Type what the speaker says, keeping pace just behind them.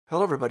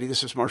Hello, everybody.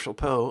 This is Marshall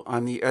Poe.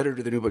 I'm the editor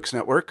of the New Books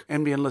Network.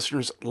 NBN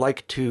listeners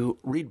like to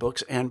read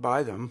books and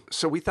buy them.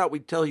 So we thought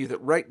we'd tell you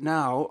that right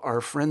now, our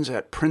friends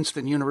at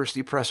Princeton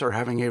University Press are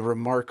having a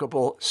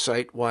remarkable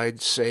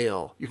site-wide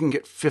sale. You can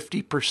get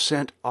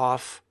 50%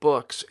 off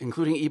books,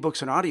 including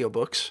ebooks and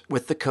audiobooks,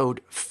 with the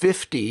code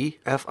 50,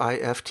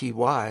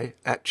 F-I-F-T-Y,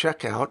 at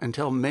checkout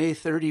until May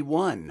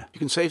 31. You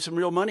can save some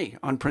real money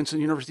on Princeton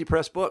University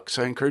Press books.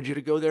 I encourage you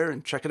to go there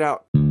and check it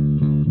out.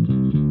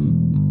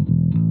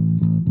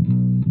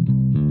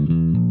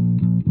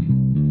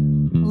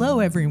 Hello,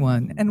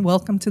 everyone, and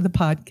welcome to the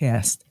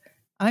podcast.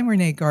 I'm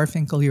Renee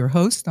Garfinkel, your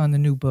host on the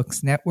New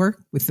Books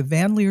Network with the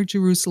Van Leer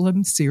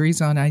Jerusalem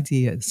series on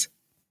ideas.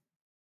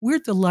 We're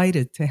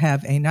delighted to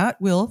have Einat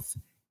Wilf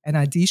and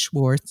Adi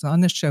Schwartz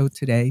on the show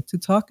today to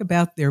talk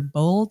about their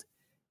bold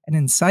and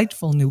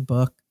insightful new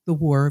book, The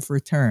War of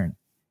Return.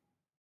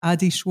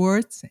 Adi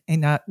Schwartz,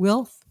 Einat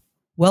Wilf,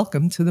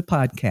 welcome to the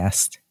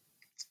podcast.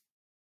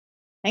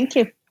 Thank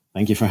you.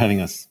 Thank you for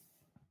having us.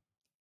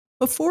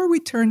 Before we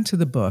turn to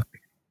the book,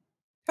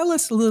 tell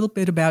us a little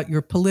bit about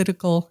your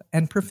political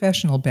and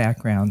professional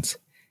backgrounds.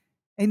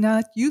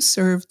 Einat, you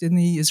served in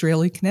the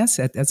Israeli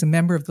Knesset as a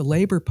member of the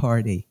Labor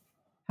Party.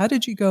 How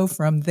did you go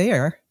from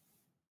there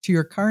to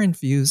your current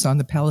views on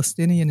the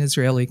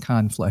Palestinian-Israeli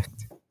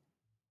conflict?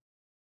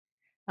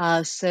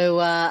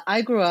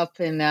 I grew up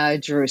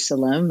in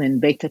Jerusalem, in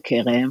Beit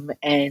HaKerem,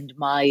 and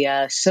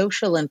my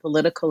social and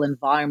political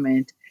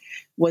environment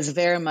was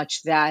very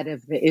much that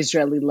of the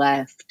Israeli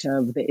left,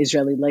 of the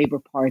Israeli Labor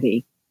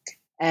Party.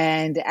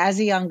 And as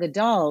a young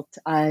adult,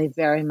 I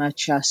very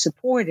much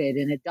supported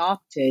and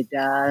adopted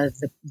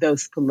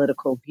those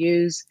political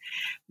views,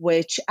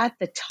 which at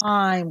the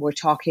time, we're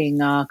talking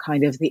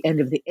kind of the end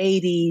of the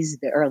 80s,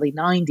 the early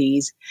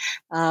 90s,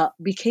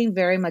 became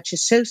very much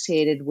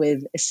associated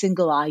with a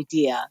single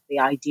idea, the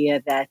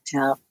idea that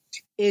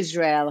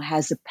Israel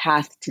has a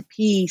path to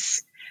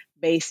peace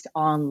based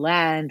on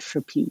land for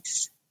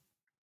peace.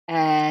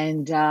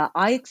 And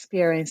I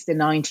experienced the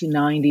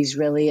 1990s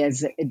really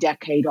as a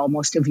decade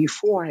almost of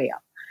euphoria.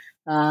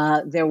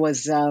 There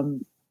was a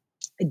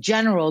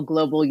general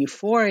global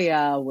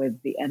euphoria with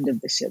the end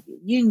of the Soviet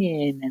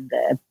Union and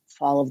the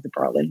fall of the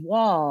Berlin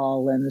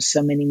Wall and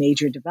so many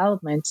major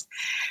developments.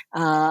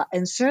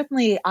 And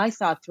certainly I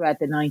thought throughout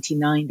the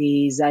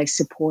 1990s, I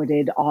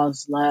supported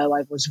Oslo.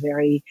 I was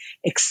very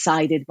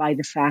excited by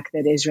the fact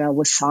that Israel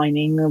was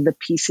signing the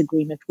peace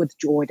agreement with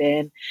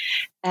Jordan,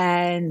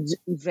 and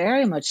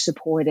very much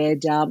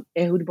supported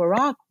Ehud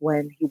Barak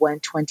when he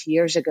went 20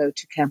 years ago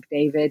to Camp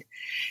David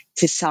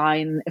to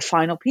sign a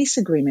final peace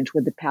agreement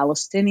with the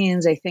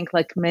Palestinians. I think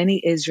like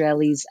many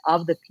Israelis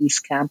of the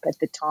peace camp at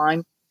the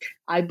time,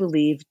 I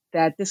believed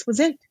that this was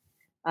it.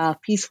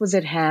 Peace was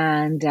at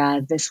hand.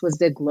 This was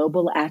the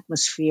global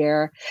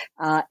atmosphere.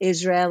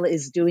 Israel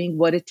is doing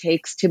what it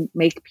takes to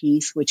make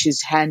peace, which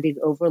is handing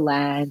over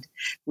land.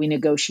 We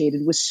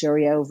negotiated with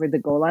Syria over the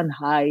Golan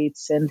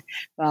Heights, and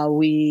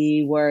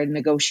we were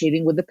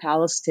negotiating with the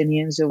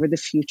Palestinians over the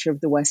future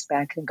of the West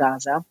Bank and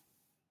Gaza.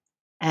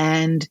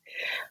 And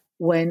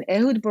when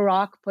Ehud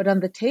Barak put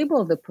on the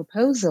table the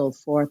proposal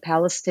for a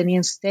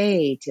Palestinian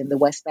state in the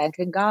West Bank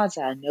and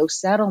Gaza, no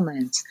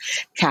settlements,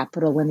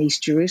 capital in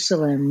East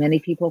Jerusalem, many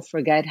people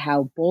forget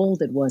how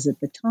bold it was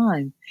at the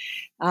time.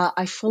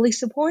 I fully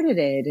supported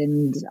it,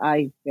 and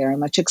I very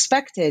much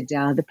expected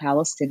the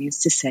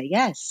Palestinians to say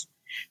yes.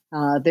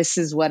 This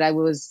is what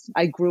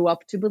I grew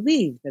up to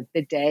believe, that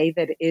the day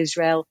that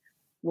Israel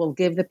will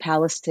give the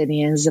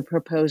Palestinians a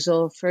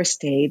proposal for a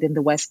state in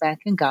the West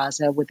Bank and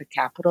Gaza with a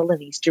capital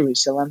in East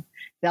Jerusalem,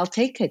 they'll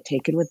take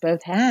it with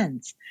both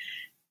hands.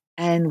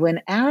 And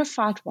when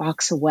Arafat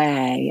walks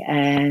away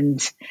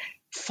and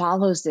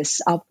follows this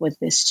up with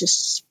this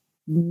just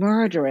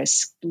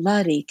murderous,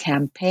 bloody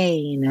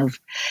campaign of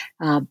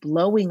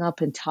blowing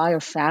up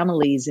entire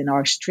families in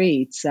our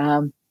streets,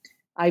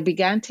 I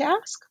began to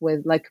ask,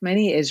 with like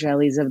many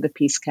Israelis of the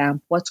peace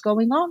camp, what's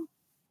going on?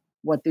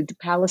 What do the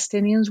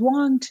Palestinians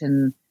want?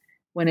 And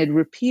when it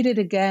repeated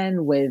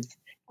again with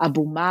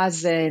Abu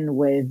Mazen,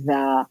 with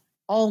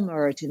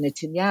Olmert and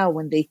Netanyahu,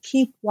 when they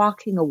keep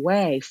walking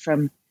away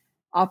from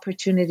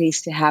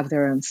opportunities to have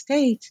their own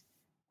state,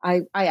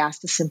 I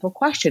asked a simple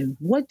question.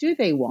 What do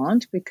they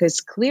want?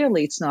 Because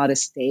clearly it's not a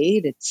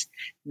state. It's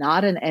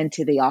not an end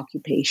to the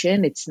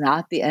occupation. It's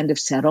not the end of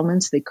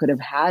settlements. They could have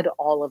had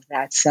all of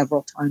that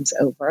several times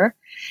over.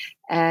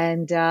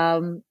 And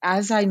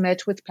as I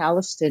met with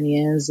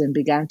Palestinians and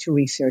began to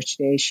research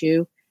the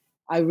issue,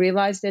 I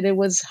realized that it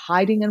was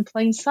hiding in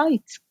plain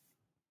sight.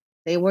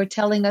 They were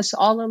telling us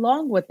all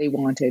along what they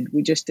wanted.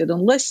 We just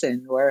didn't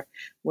listen, or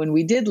when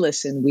we did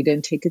listen, we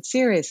didn't take it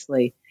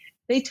seriously.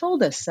 They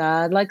told us,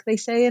 like they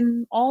say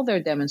in all their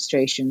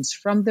demonstrations,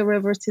 from the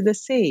river to the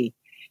sea.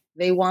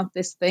 They want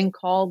this thing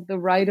called the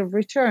right of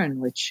return,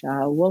 which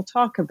we'll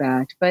talk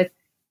about. But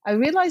I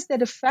realized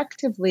that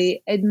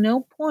effectively, at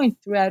no point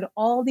throughout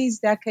all these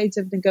decades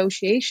of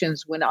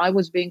negotiations, when I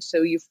was being so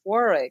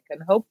euphoric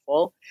and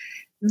hopeful,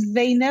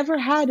 they never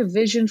had a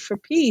vision for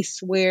peace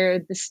where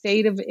the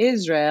state of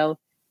Israel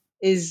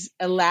is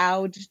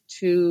allowed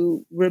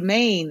to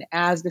remain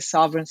as the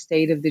sovereign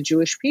state of the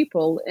Jewish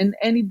people in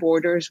any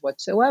borders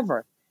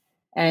whatsoever.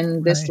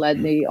 And this led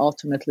me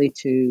ultimately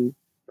to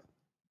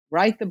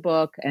write the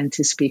book and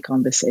to speak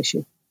on this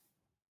issue.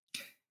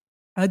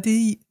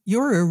 Adi,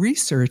 you're a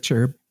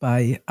researcher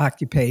by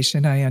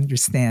occupation, I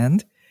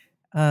understand.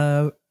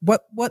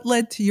 What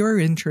led to your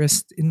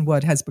interest in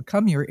what has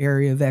become your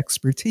area of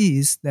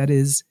expertise, that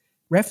is,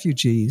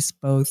 refugees,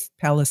 both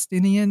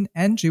Palestinian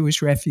and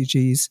Jewish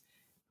refugees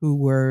who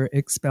were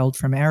expelled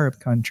from Arab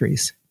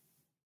countries?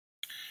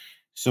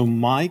 So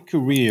my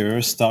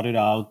career started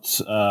out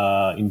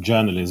in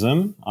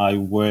journalism. I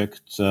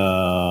worked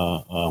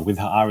with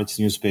Haaretz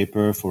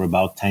newspaper for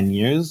about 10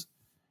 years,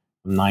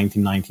 from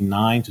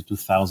 1999 to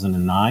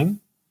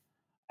 2009.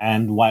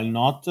 And while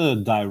not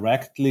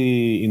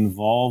directly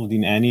involved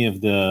in any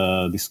of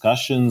the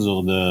discussions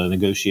or the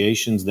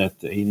negotiations that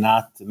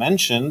Einat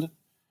mentioned,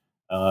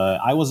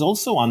 I was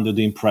also under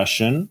the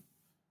impression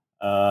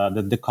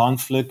that the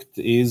conflict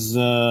is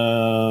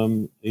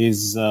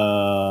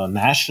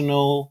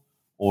national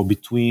or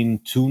between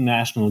two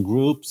national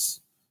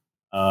groups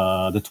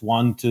that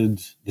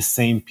wanted the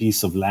same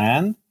piece of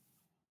land.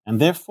 And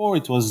therefore,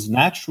 it was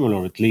natural,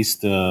 or at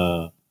least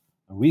a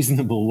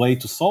reasonable way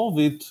to solve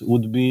it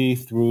would be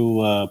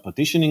through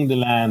partitioning the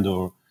land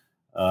or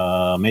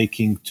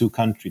making two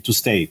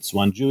states,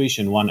 one Jewish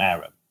and one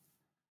Arab.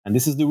 And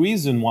this is the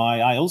reason why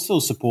I also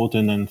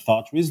supported and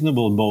thought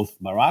reasonable both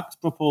Barak's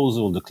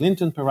proposal, the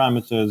Clinton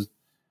parameters,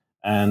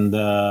 and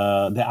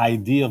the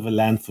idea of a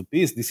land for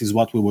peace. This is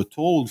what we were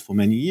told for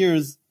many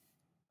years,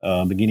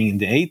 beginning in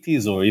the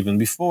 80s or even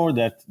before,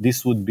 that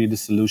this would be the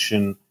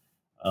solution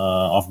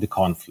of the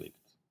conflict.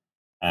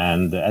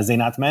 And as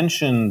Einat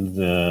mentioned,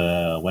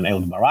 when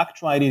Ehud Barak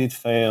tried it, it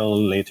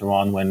failed. Later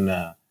on, when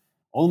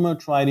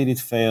Olmert tried it, it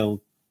failed.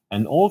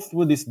 And all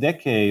through this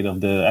decade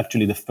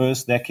the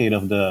first decade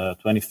of the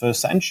 21st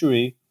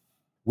century,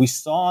 we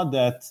saw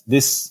that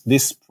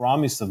this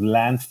promise of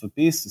land for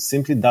peace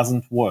simply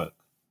doesn't work.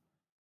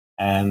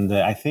 And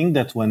I think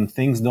that when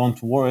things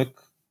don't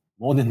work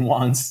more than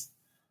once,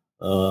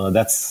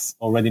 that's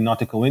already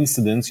not a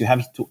coincidence. You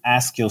have to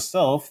ask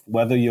yourself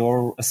whether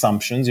your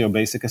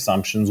basic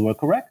assumptions were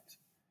correct.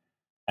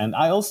 And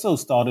I also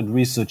started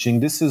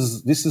researching. This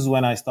is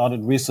when I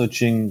started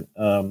researching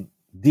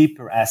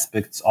deeper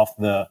aspects of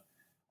the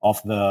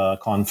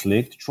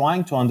conflict,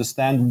 trying to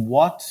understand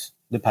what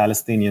the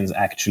Palestinians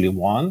actually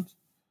want.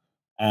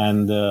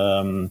 And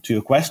to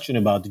your question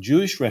about the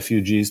Jewish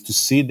refugees, to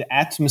see the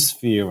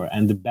atmosphere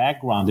and the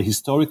background, the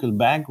historical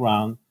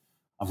background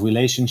of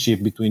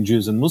relationship between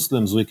Jews and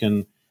Muslims. We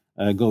can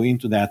go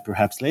into that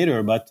perhaps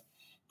later. But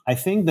I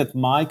think that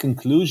my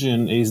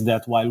conclusion is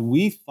that while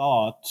we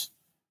thought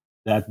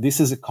that this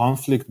is a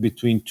conflict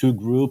between two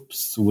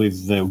groups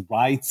with the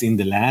rights in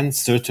the land,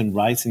 certain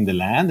rights in the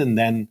land, and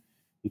then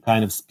you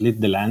kind of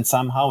split the land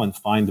somehow and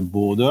find a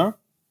border,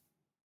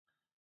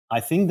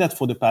 I think that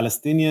for the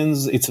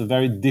Palestinians, it's a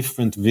very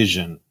different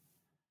vision.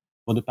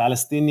 For the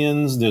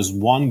Palestinians, there's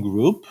one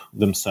group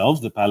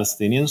themselves, the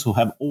Palestinians, who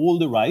have all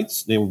the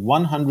rights. They're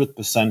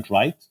 100%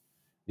 right.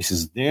 This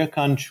is their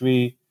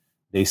country.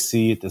 They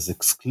see it as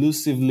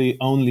exclusively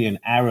only an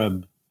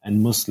Arab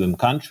and Muslim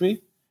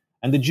country.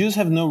 And the Jews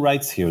have no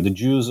rights here. The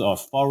Jews are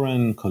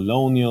foreign,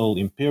 colonial,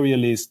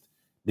 imperialist.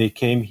 They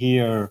came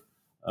here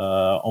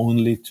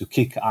only to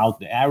kick out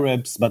the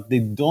Arabs, but they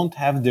don't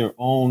have their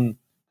own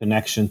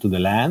connection to the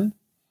land.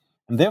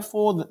 And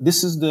therefore,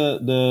 this is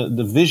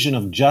the vision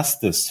of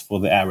justice for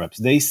the Arabs.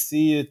 They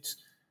see it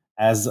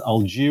as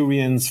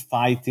Algerians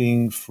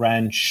fighting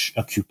French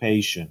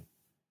occupation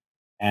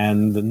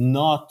and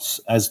not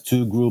as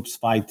two groups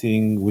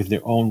fighting with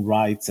their own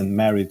rights and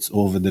merits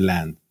over the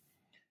land.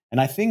 And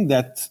I think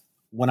that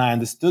when I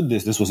understood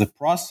this was a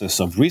process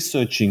of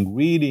researching,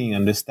 reading,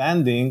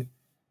 understanding.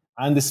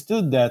 I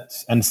understood that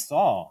and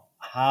saw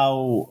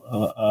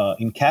how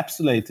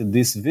encapsulated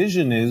this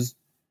vision is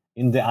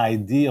in the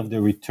idea of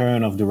the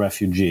return of the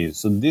refugees.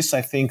 So this,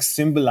 I think,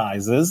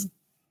 symbolizes,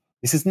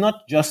 this is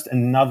not just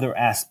another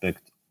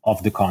aspect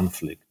of the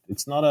conflict.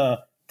 It's not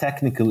a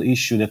technical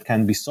issue that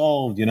can be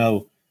solved,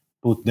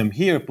 put them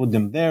here, put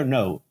them there.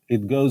 No,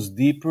 it goes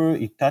deeper.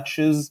 It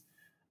touches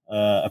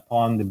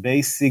upon the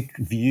basic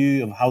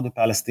view of how the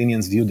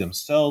Palestinians view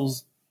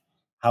themselves,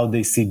 how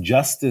they see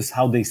justice,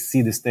 how they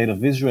see the state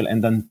of Israel.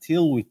 And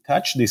until we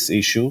touch this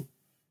issue,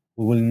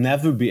 we will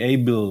never be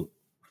able,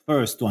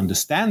 first, to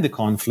understand the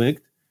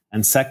conflict,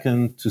 and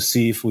second, to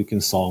see if we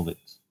can solve it.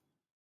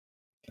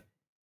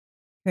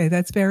 Okay,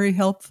 that's very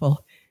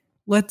helpful.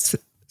 Let's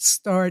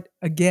start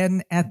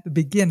again at the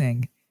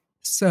beginning.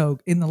 So,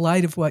 in the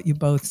light of what you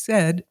both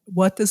said,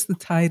 what does the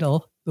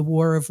title, The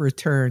War of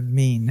Return,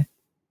 mean?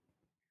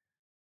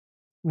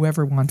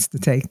 Whoever wants to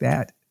take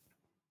that.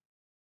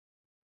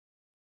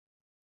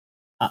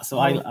 So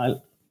I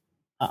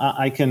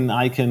can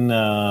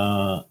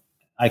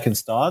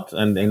start,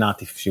 and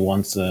Einat, if you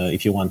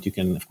want, you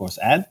can of course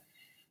add.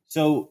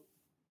 So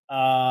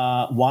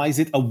why is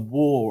it a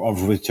war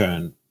of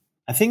return?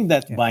 I think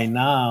that by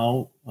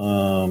now,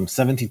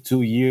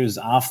 72 years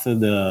after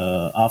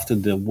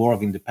the War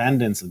of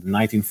Independence, of the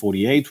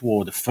 1948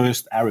 war, the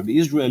first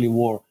Arab-Israeli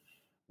war,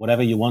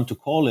 whatever you want to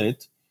call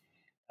it,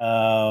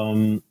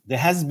 there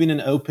has been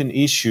an open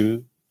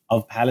issue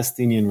of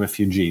Palestinian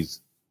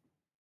refugees.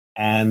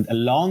 And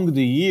along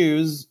the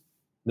years,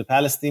 the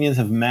Palestinians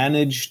have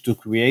managed to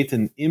create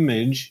an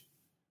image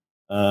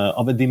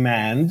of a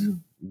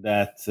demand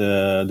that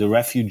the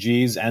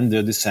refugees and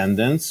their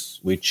descendants,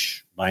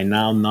 which by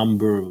now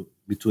number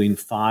between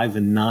 5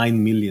 and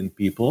 9 million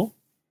people,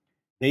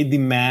 they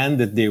demand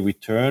that they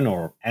return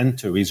or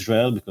enter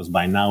Israel, because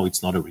by now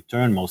it's not a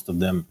return. Most of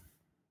them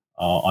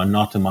are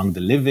not among the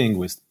living.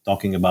 We're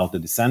talking about the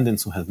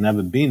descendants who have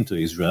never been to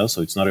Israel,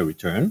 so it's not a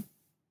return.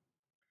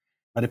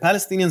 But the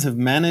Palestinians have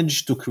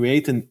managed to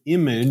create an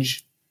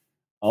image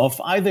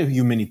of either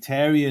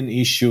humanitarian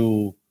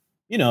issue,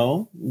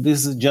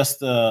 this is just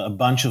a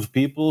bunch of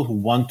people who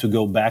want to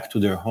go back to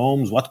their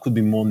homes. What could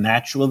be more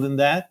natural than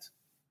that?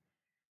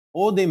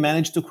 Or they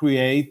managed to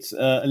create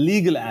a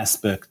legal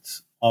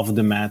aspect of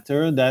the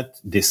matter, that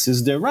this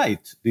is their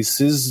right. This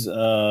is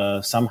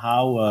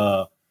somehow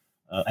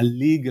a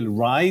legal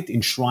right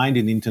enshrined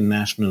in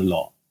international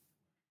law.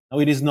 No,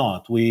 it is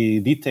not. We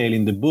detail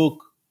in the book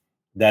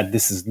that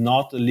this is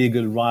not a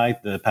legal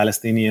right. The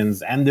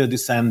Palestinians and their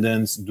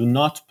descendants do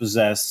not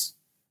possess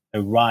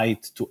a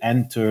right to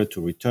enter,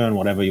 to return,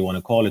 whatever you want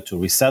to call it, to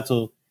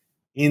resettle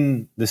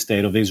in the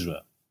state of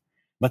Israel.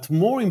 But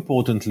more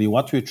importantly,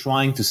 what we're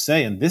trying to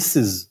say, and this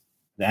is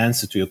the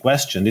answer to your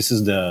question, this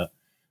is the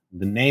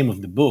name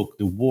of the book,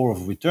 The War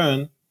of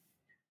Return.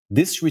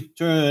 This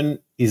return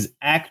is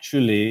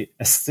actually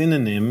a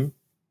synonym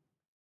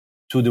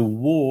to the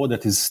war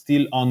that is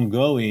still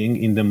ongoing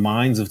in the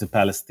minds of the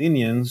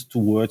Palestinians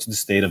towards the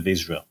state of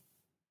Israel.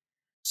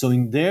 So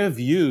in their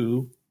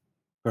view,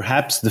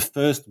 perhaps the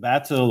first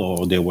battle,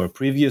 or there were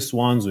previous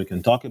ones, we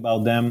can talk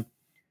about them,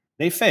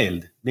 they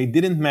failed. They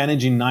didn't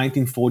manage in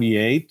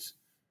 1948,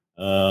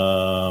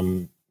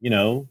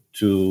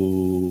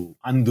 to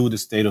undo the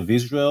state of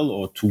Israel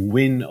or to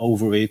win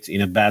over it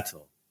in a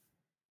battle.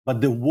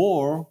 But the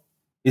war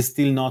is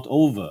still not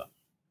over.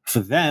 For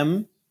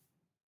them,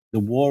 the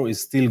war is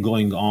still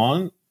going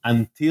on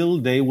until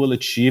they will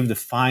achieve the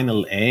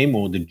final aim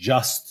or the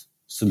just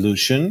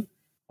solution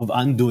of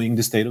undoing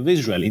the state of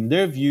Israel. In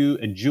their view,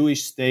 a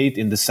Jewish state,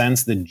 in the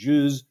sense that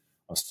Jews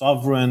are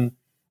sovereign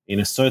in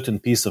a certain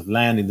piece of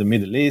land in the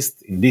Middle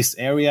East, in this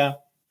area,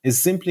 is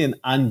simply an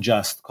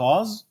unjust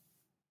cause,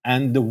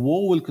 and the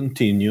war will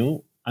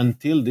continue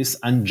until this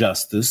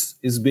injustice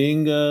is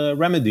being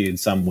remedied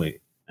some way.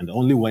 And the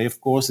only way,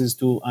 of course, is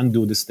to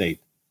undo the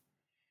state.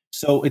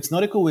 So it's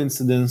not a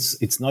coincidence,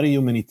 it's not a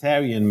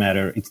humanitarian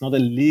matter, it's not a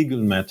legal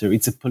matter,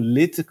 it's a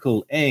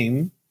political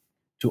aim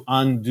to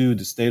undo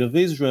the state of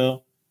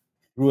Israel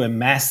through a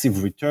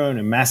massive return,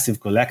 a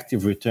massive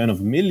collective return of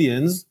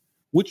millions,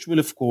 which will,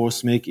 of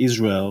course, make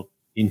Israel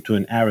into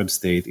an Arab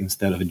state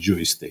instead of a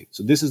Jewish state.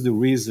 So this is the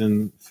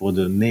reason for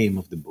the name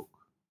of the book.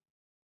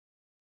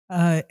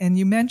 And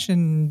you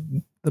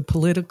mentioned the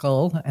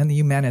political and the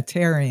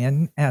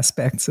humanitarian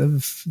aspects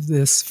of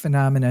this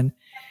phenomenon.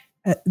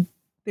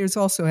 There's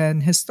also an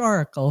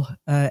historical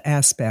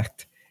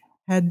aspect.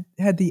 Had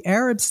the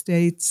Arab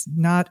states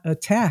not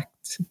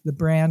attacked the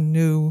brand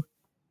new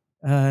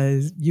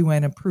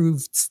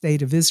UN-approved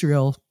state of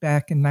Israel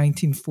back in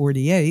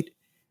 1948,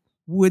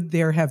 would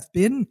there have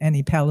been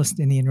any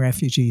Palestinian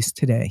refugees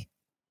today?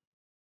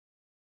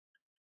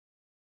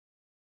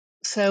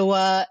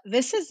 So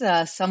this is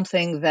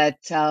something that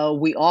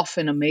we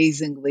often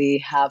amazingly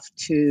have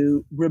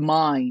to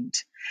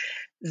remind,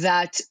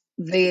 that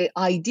the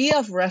idea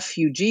of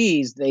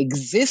refugees, the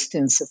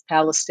existence of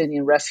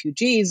Palestinian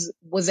refugees,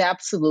 was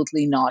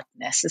absolutely not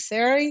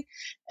necessary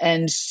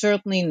and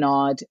certainly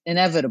not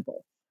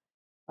inevitable.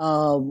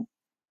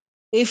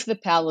 If the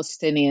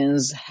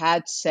Palestinians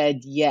had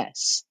said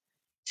yes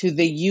to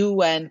the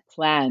UN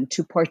plan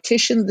to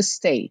partition the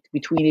state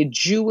between a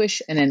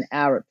Jewish and an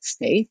Arab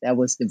state, that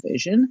was the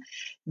vision,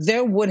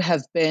 there would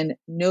have been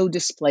no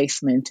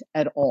displacement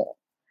at all.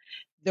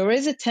 There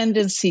is a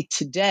tendency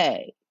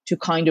today to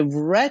kind of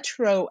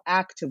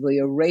retroactively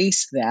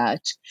erase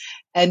that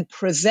and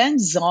present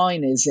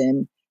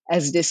Zionism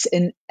as this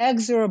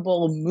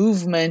inexorable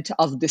movement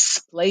of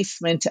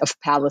displacement of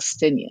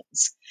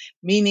Palestinians,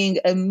 meaning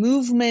a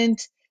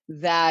movement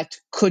that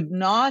could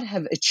not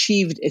have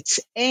achieved its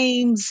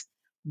aims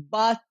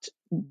but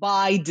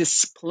by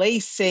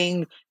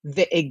displacing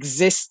the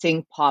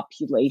existing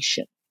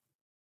population.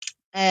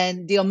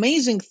 And the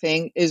amazing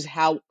thing is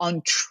how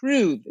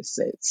untrue this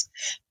is.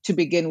 To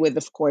begin with,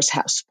 of course,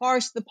 how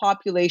sparse the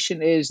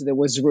population is. There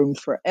was room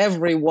for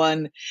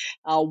everyone.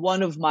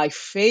 One of my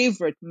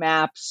favorite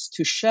maps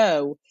to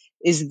show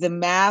is the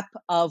map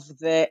of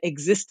the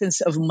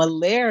existence of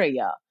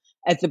malaria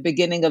at the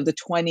beginning of the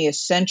 20th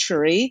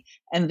century,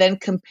 and then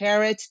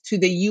compare it to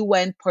the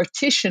UN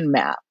partition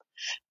map.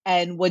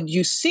 And what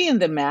you see in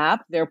the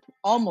map, they're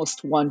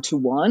almost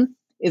one-to-one,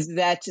 is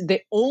that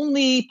the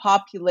only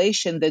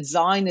population that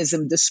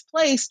Zionism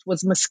displaced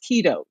was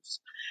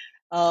mosquitoes.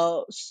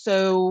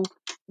 So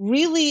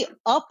really,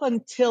 up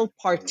until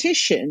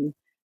partition,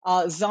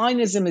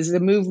 Zionism is a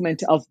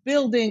movement of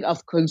building,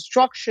 of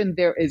construction.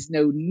 There is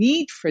no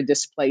need for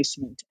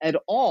displacement at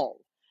all.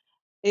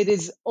 It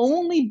is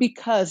only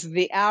because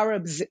the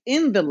Arabs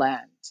in the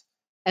land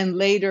and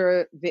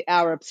later the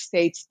Arab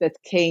states that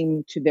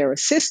came to their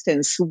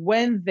assistance,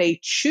 when they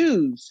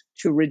choose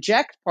to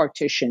reject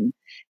partition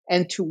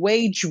and to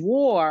wage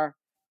war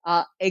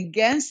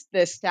against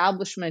the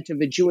establishment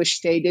of a Jewish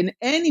state in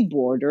any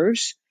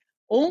borders,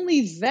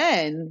 only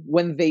then,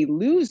 when they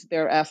lose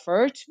their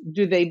effort,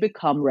 do they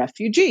become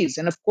refugees.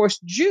 And of course,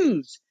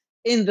 Jews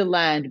in the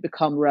land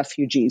become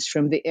refugees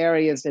from the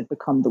areas that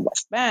become the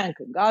West Bank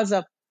and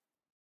Gaza.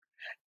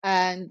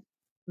 And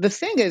the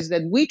thing is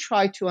that we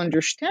try to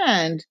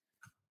understand,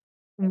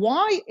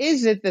 why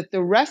is it that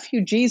the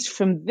refugees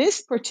from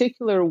this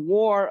particular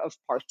war of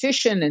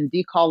partition and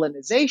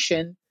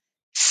decolonization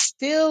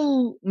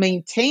still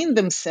maintain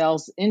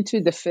themselves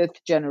into the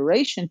fifth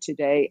generation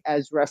today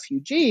as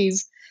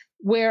refugees,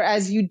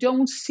 whereas you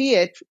don't see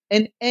it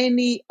in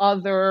any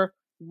other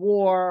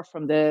war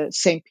from the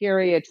same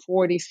period,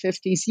 40s,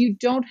 50s. You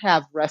don't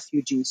have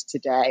refugees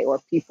today, or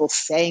people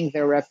saying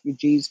they're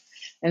refugees,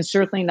 and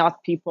certainly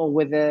not people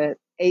with an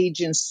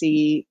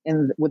agency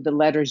with the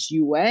letters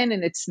UN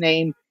in its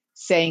name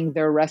saying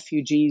they're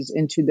refugees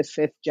into the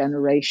fifth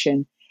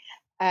generation.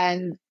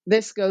 And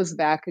this goes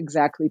back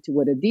exactly to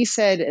what Adi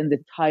said in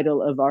the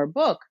title of our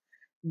book.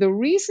 The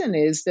reason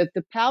is that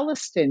the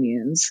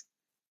Palestinians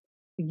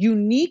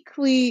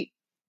uniquely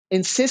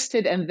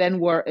insisted and then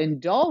were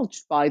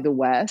indulged by the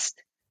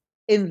West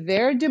in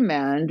their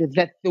demand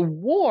that the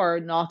war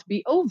not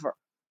be over.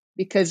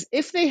 Because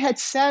if they had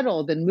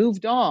settled and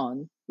moved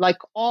on, like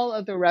all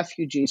other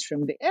refugees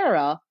from the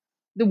era,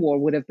 the war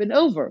would have been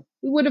over.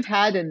 We would have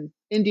had an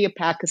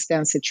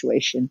India-Pakistan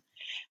situation.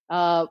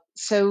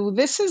 So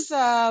this is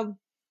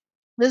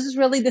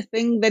really the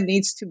thing that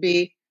needs to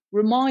be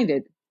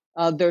reminded.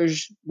 There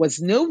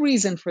was no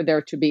reason for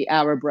there to be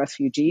Arab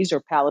refugees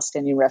or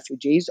Palestinian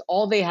refugees.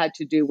 All they had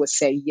to do was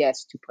say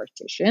yes to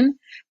partition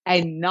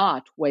and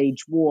not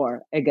wage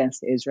war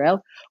against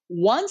Israel.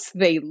 Once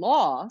they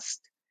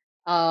lost,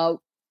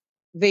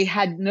 they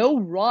had no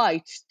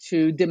right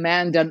to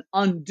demand an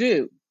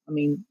undo. I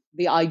mean,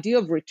 the idea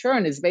of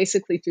return is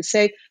basically to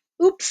say,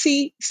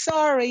 oopsie,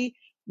 sorry,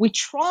 we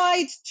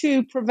tried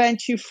to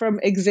prevent you from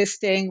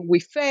existing. We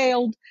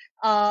failed.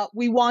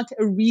 We want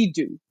a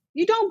redo.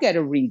 You don't get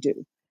a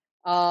redo.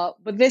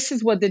 But this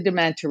is what the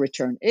demand to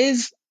return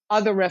is.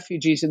 Other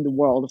refugees in the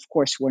world, of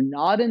course, were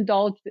not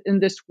indulged in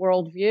this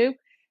worldview.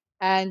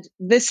 And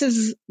this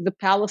is the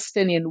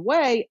Palestinian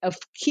way of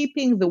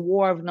keeping the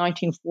war of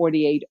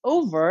 1948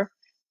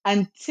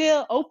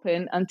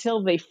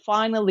 until they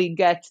finally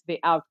get the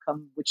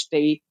outcome which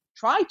they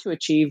tried to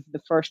achieve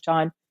the first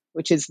time,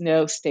 which is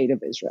no state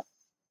of Israel.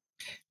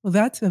 Well,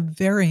 that's a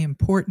very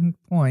important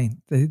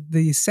point.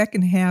 The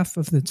second half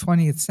of the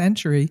 20th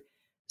century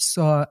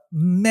saw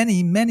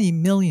many, many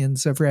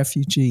millions of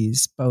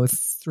refugees,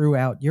 both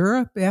throughout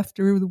Europe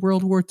after the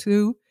World War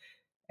II,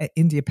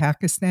 India,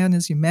 Pakistan,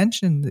 as you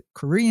mentioned, the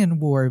Korean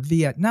War,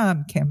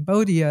 Vietnam,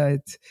 Cambodia.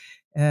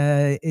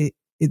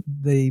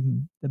 The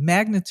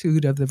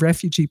magnitude of the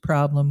refugee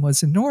problem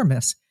was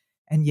enormous.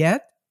 And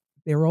yet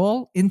they're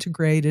all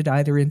integrated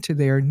either into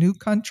their new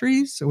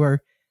countries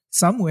or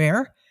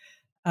somewhere,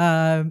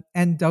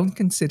 and don't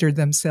consider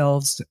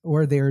themselves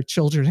or their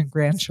children and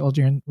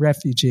grandchildren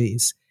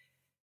refugees.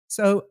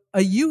 So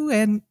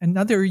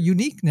another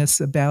uniqueness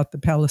about the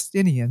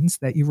Palestinians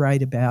that you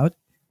write about,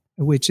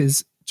 which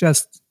is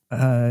just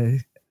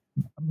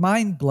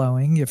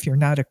mind-blowing if you're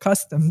not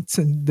accustomed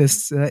to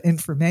this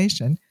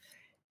information,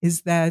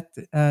 is that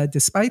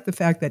despite the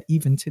fact that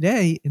even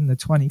today in the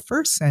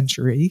 21st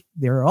century,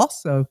 there are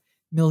also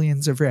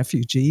millions of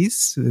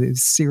refugees,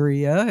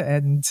 Syria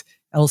and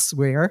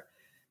elsewhere,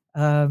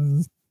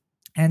 and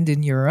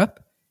in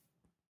Europe,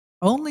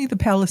 only the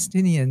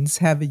Palestinians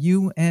have a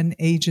UN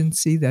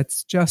agency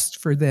that's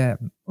just for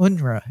them,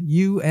 UNRWA,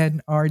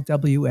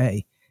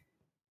 UNRWA.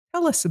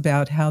 Tell us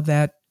about how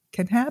that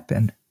can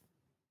happen.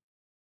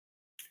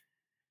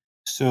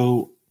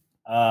 So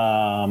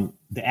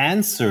the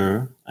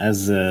answer,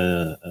 as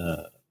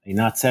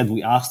Einat said,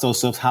 we asked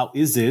ourselves, how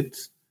is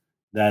it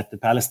that the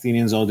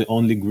Palestinians are the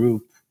only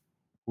group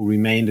who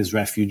remained as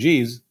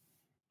refugees?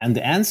 And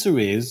the answer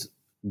is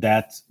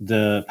that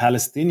the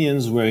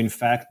Palestinians were in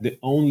fact the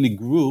only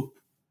group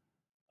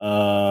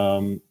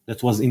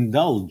that was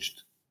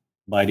indulged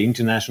by the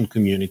international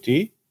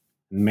community,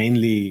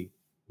 mainly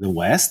the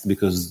West,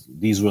 because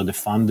these were the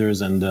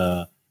funders and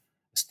the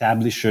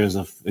establishers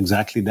of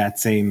exactly that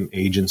same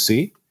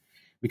agency.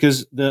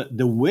 Because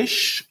the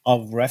wish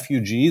of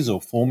refugees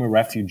or former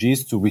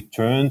refugees to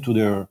return to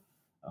their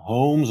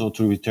homes or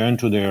to return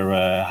to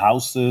their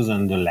houses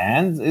and the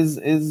land is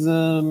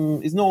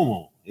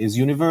normal, is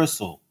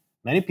universal.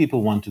 Many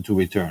people wanted to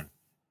return.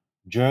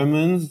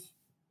 Germans,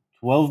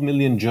 12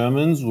 million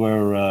Germans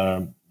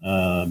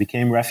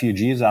became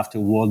refugees after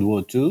World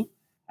War II,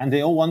 and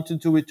they all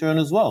wanted to return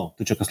as well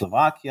to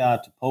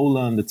Czechoslovakia, to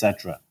Poland,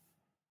 etc.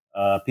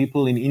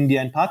 People in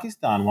India and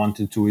Pakistan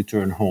wanted to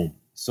return home.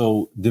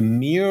 So the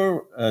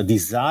mere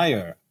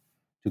desire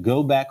to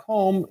go back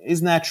home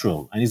is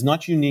natural and is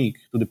not unique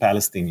to the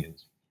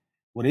Palestinians.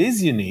 What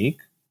is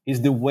unique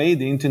is the way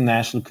the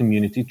international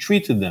community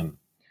treated them.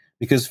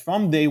 Because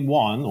from day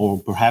one,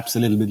 or perhaps a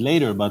little bit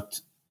later,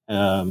 but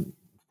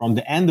from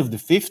the end of the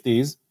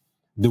 50s,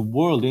 the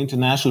world, the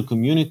international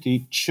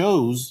community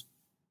chose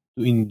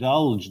to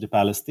indulge the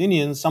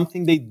Palestinians,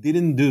 something they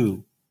didn't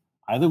do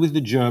either with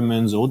the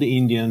Germans or the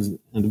Indians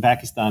and the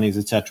Pakistanis,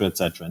 etc.,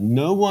 etc.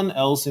 No one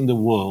else in the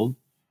world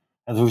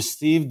has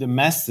received the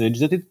message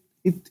that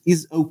it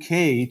is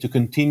okay to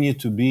continue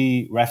to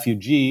be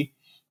refugee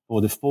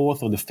for the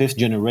fourth or the fifth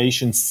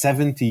generation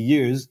 70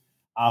 years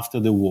after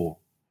the war.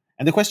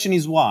 And the question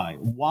is why?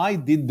 Why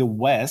did the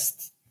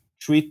West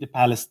treat the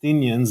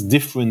Palestinians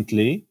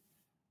differently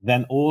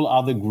than all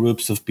other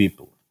groups of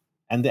people?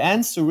 And the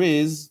answer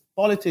is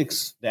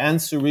politics. The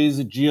answer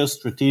is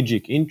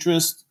geostrategic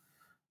interest.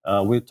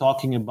 We're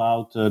talking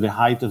about the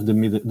height of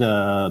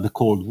the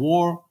Cold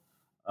War,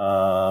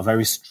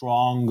 very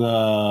strong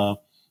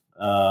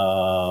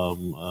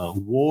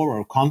war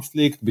or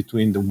conflict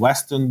between the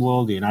Western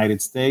world, the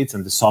United States,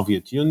 and the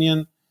Soviet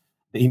Union.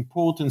 The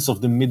importance of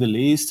the Middle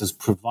East as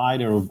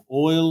provider of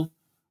oil.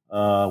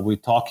 We're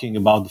talking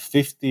about the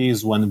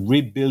 50s when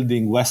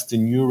rebuilding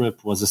Western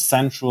Europe was a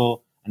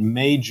central and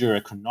major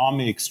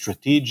economic,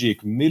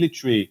 strategic,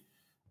 military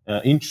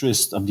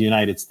interest of the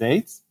United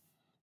States.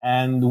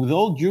 And with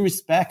all due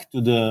respect to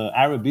the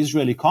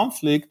Arab-Israeli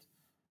conflict,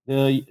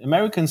 the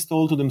Americans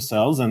told to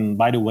themselves, and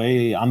by the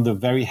way, under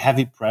very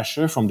heavy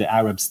pressure from the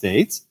Arab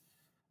states,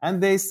 and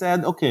they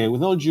said, okay,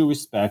 with all due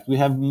respect, we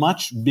have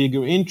much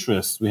bigger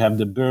interests. We have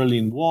the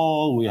Berlin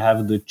Wall, we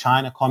have the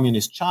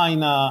Communist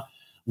China,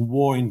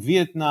 war in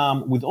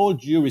Vietnam. With all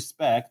due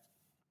respect,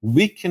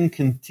 we can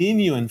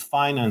continue and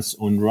finance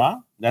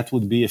UNRWA. That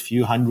would be a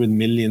few $100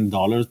 million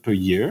per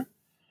year.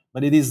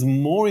 But it is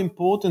more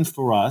important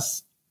for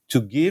us to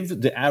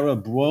give the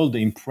Arab world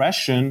the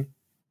impression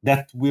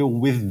that we're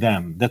with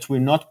them, that we're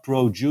not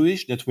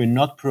pro-Jewish, that we're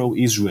not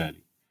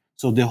pro-Israeli.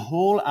 So the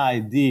whole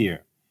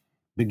idea,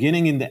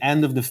 beginning in the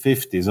end of the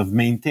 50s, of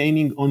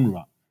maintaining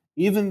UNRWA,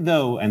 even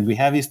though, and we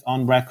have it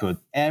on record,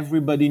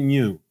 everybody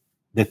knew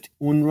that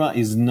UNRWA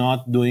is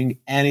not doing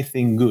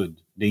anything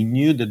good. They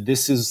knew that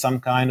this is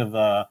some kind of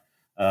a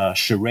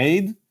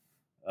charade,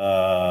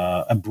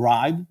 a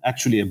bribe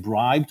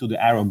to the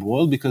Arab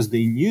world, because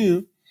they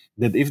knew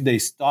that if they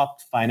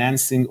stopped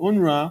financing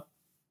UNRWA,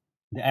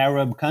 the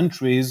Arab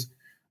countries,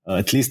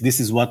 at least this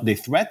is what they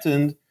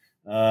threatened,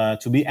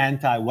 to be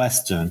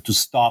anti-Western, to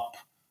stop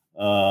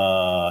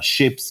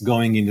ships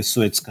going in the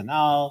Suez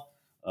Canal,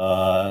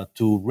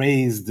 to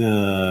raise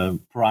the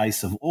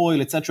price of oil,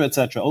 etc.,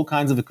 etc., all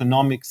kinds of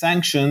economic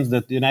sanctions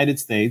that the United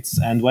States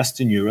and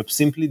Western Europe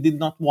simply did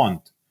not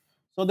want.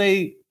 So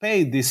they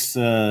paid this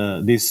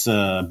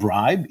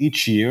bribe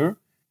each year,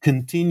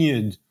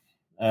 continued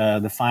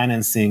the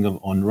financing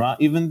of UNRWA,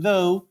 even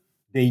though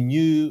they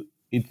knew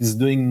it is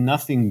doing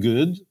nothing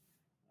good,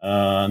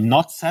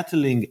 not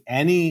settling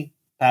any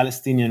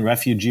Palestinian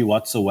refugee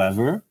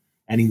whatsoever,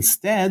 and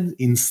instead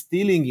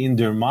instilling in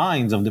their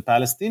minds of the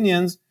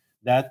Palestinians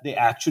that they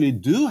actually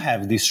do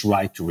have this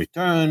right to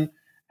return,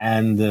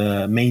 and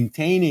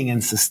maintaining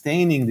and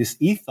sustaining this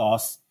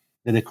ethos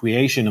that the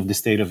creation of the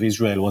State of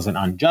Israel was an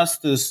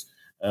injustice,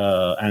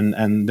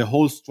 and the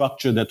whole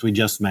structure that we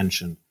just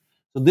mentioned.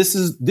 So this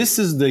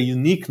is the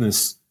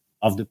uniqueness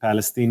of the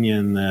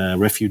Palestinian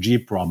refugee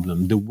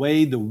problem, the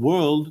way the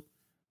world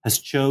has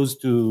chose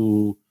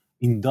to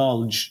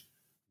indulge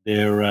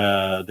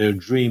their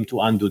dream to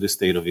undo the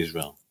State of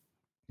Israel.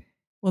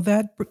 Well,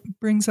 that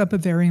brings up a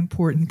very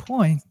important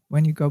point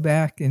when you go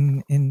back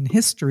in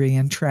history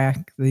and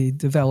track the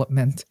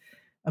development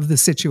of the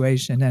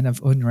situation and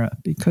of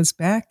UNRWA, because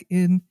back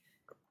in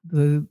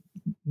the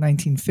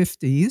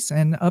 1950s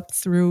and up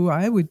through,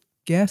 I would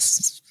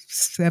guess,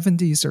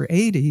 70s or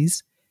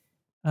 80s,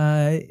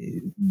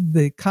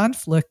 the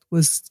conflict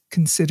was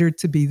considered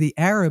to be the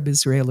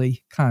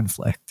Arab-Israeli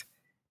conflict,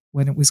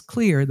 when it was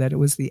clear that it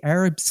was the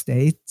Arab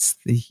states,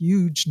 the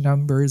huge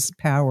numbers,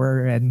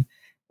 power, and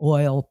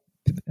oil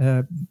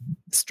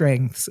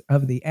strengths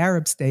of the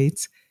Arab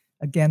states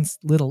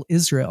against little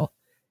Israel.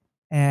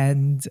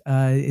 And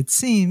it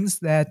seems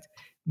that,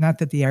 not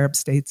that the Arab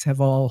states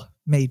have all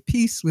made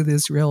peace with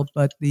Israel,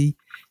 but the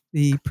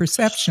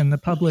perception, the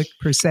public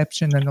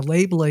perception and the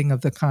labeling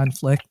of the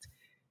conflict,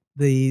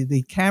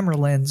 the camera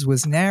lens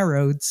was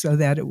narrowed so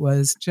that it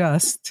was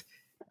just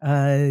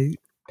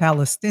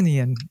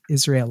Palestinian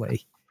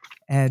Israeli.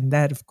 And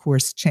that, of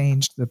course,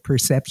 changed the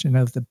perception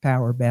of the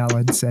power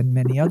balance and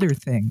many other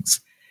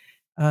things.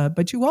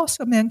 But you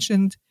also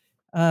mentioned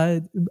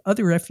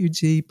other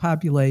refugee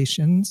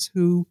populations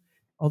who,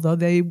 although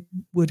they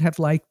would have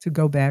liked to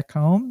go back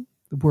home,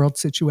 the world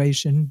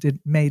situation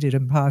made it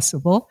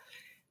impossible.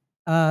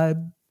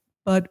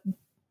 But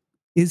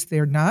is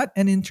there not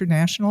an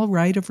international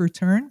right of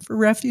return for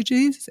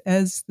refugees,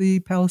 as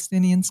the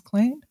Palestinians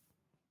claim?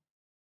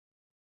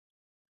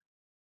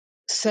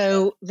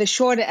 So the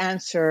short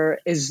answer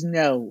is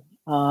no.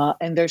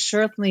 And there's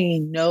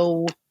certainly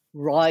no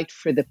right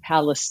for the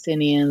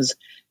Palestinians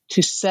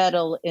to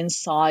settle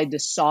inside the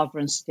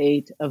sovereign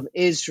state of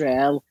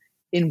Israel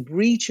in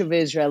breach of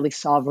Israeli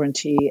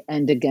sovereignty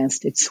and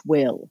against its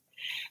will.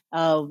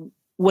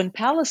 When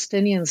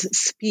Palestinians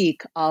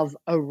speak of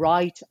a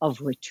right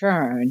of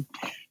return,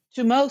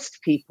 to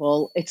most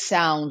people, it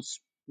sounds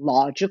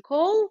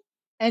logical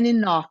and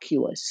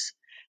innocuous.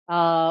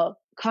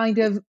 Kind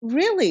of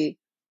really,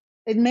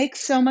 it makes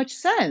so much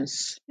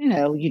sense.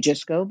 You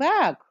just go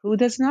back. Who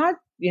does not,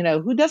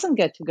 who doesn't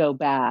get to go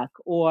back?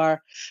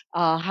 Or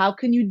how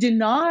can you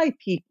deny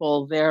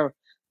people their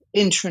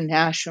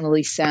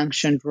internationally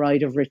sanctioned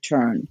right of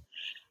return?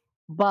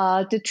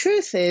 But the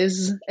truth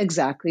is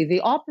exactly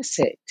the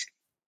opposite.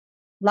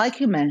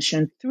 Like you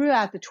mentioned,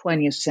 throughout the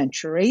 20th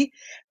century,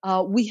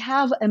 we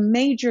have a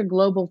major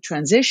global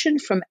transition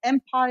from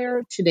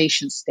empire to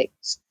nation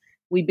states.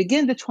 We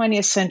begin the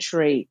 20th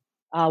century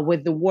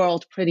with the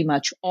world pretty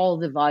much all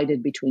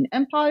divided between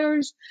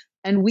empires,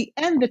 and we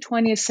end the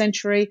 20th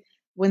century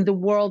when the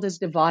world is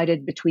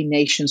divided between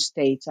nation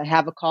states. I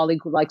have a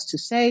colleague who likes to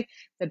say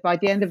that by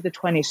the end of the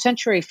 20th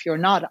century, if you're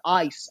not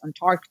ice,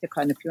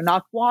 Antarctica, and if you're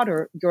not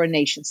water, you're a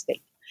nation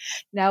state.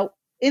 Now,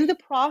 in the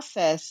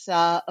process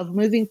of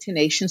moving to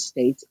nation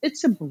states,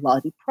 it's a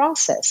bloody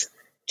process.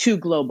 2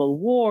 global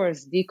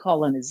wars,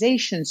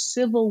 decolonization,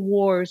 civil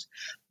wars,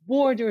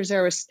 borders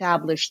are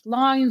established,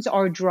 lines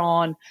are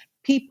drawn,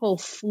 people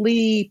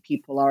flee,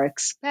 people are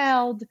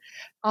expelled,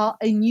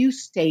 and new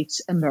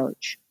states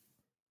emerge.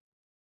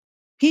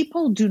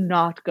 People do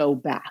not go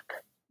back.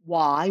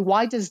 Why?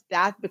 Why does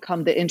that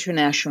become the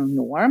international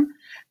norm?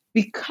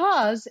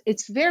 Because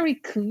it's very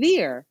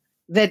clear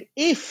that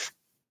if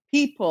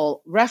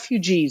people,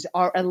 refugees,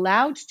 are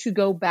allowed to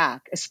go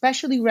back,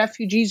 especially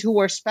refugees who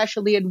were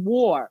especially at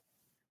war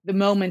the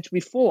moment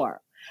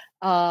before,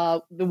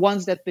 the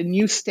ones that the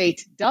new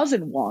state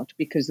doesn't want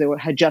because there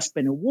had just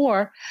been a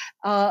war,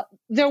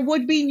 there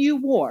would be new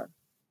war.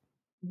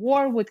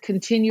 War would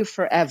continue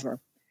forever.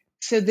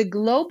 So the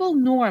global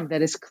norm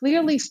that is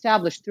clearly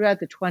established throughout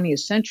the 20th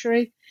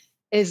century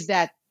is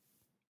that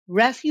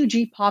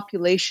refugee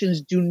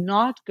populations do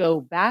not go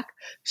back,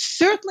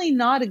 certainly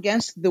not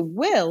against the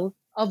will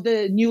of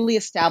the newly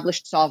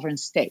established sovereign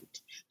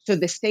state. So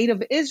the state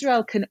of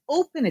Israel can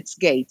open its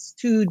gates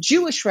to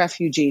Jewish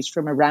refugees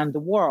from around the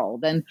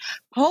world, and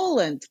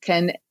Poland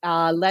can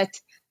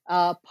let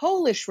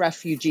Polish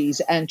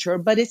refugees enter,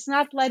 but it's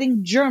not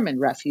letting German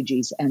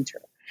refugees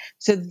enter.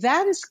 So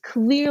that is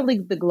clearly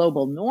the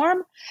global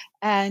norm,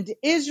 and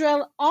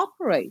Israel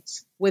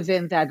operates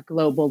within that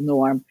global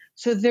norm.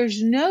 So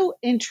there's no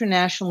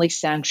internationally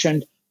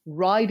sanctioned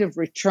right of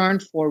return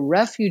for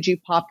refugee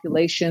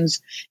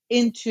populations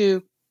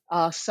into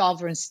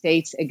sovereign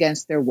states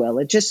against their will.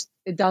 It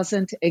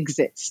doesn't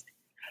exist.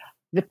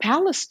 The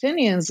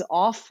Palestinians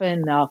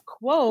often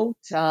quote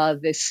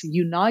this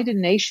United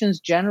Nations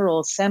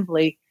General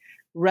Assembly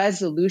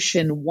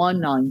Resolution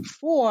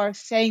 194,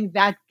 saying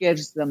that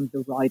gives them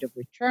the right of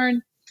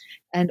return.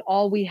 And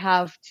all we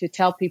have to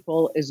tell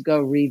people is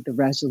go read the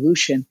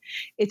resolution.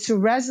 It's a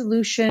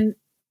resolution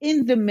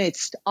in the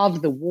midst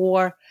of the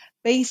war,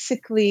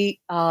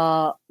 basically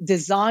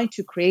designed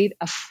to create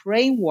a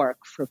framework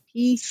for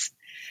peace.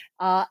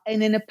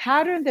 And in a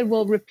pattern that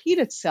will repeat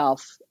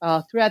itself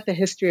throughout the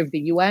history of the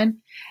UN,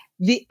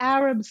 the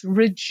Arabs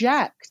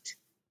reject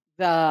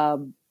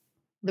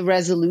the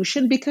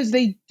resolution because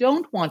they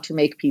don't want to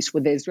make peace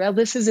with Israel.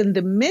 This is in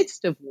the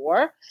midst of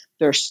war.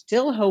 They're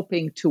still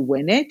hoping to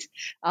win it.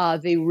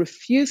 They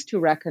refuse to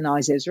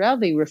recognize Israel.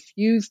 They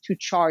refuse to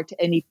chart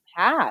any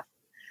path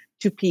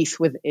to peace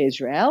with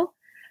Israel.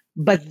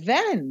 But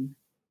then,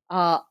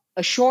 a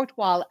short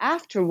while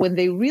after, when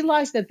they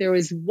realize that there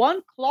is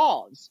one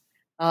clause,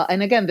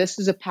 and again, this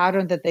is a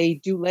pattern that they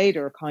do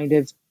later, kind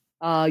of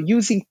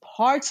using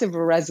parts of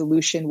a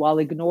resolution while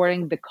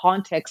ignoring the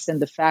context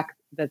and the fact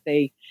that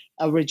they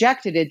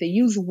rejected it. They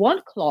use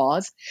one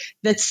clause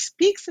that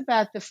speaks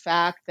about the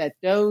fact that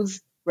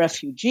those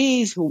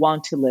refugees who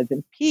want to live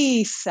in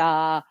peace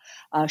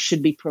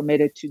should be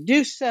permitted to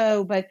do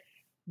so. But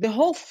the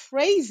whole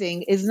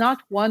phrasing is not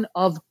one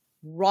of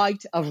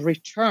right of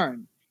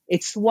return.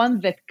 It's one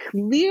that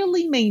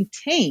clearly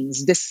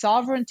maintains the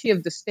sovereignty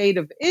of the state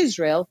of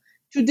Israel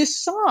to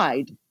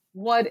decide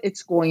what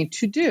it's going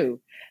to do.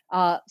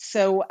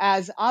 So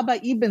as Abba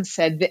Eban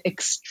said, the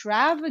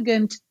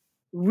extravagant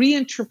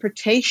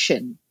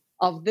reinterpretation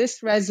of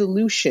this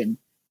resolution,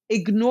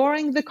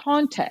 ignoring the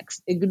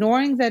context,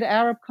 ignoring that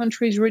Arab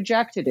countries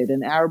rejected it,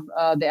 and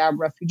the Arab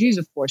refugees,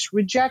 of course,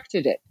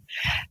 rejected it,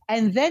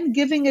 and then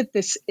giving it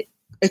this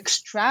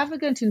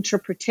extravagant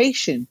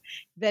interpretation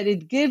that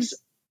it gives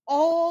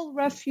all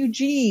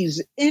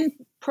refugees in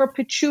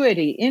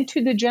perpetuity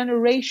into the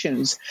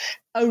generations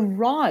a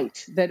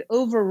right that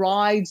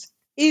overrides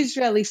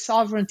Israeli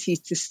sovereignty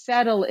to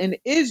settle in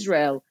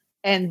Israel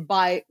and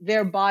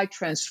thereby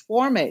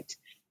transform it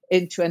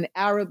into an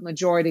Arab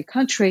majority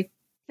country.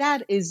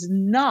 That is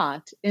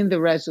not in the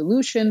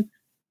resolution,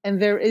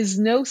 and there is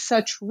no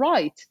such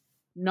right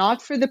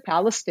not for the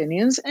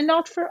Palestinians and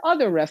not for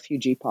other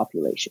refugee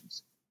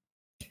populations.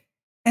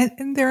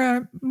 And there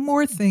are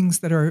more things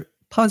that are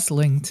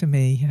puzzling to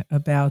me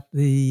about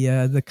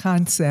the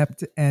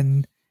concept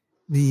and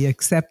the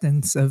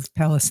acceptance of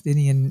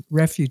Palestinian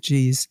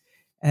refugees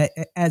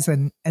as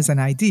an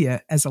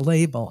idea, as a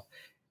label.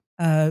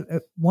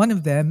 One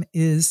of them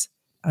is,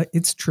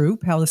 it's true,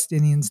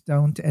 Palestinians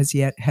don't as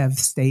yet have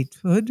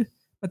statehood,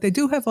 but they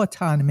do have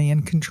autonomy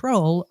and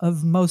control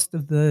of most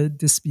of the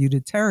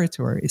disputed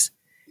territories.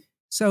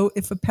 So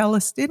if a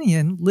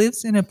Palestinian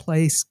lives in a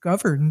place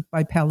governed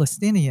by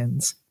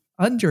Palestinians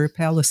under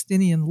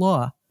Palestinian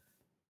law,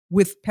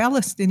 with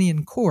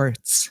Palestinian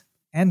courts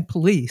and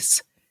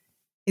police,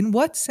 in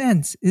what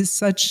sense is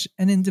such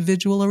an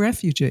individual a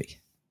refugee?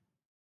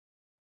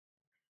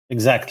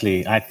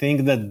 Exactly. I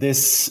think that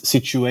this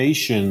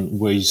situation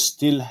where you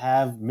still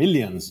have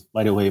millions,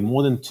 by the way,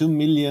 more than 2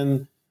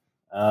 million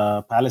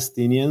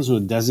Palestinians who are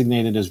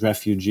designated as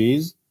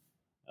refugees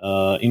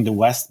in the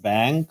West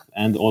Bank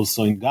and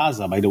also in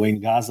Gaza. By the way, in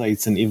Gaza,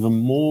 it's an even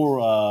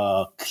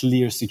more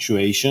clear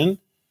situation.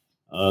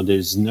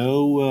 There's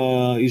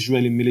no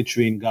Israeli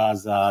military in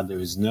Gaza. There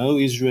is no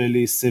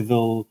Israeli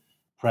civil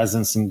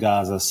presence in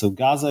Gaza. So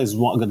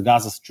the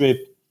Gaza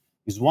Strip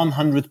is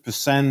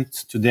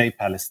 100% today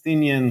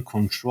Palestinian,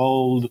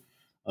 controlled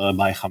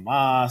by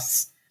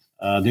Hamas.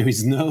 There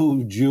is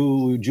no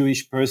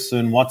Jewish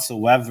person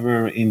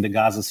whatsoever in the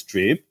Gaza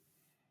Strip.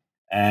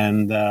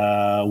 And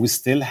we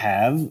still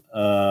have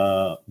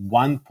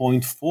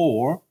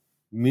 1.4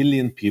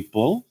 million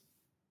people,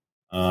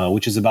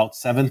 which is about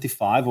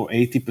 75 or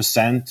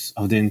 80%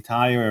 of the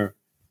entire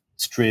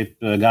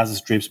Gaza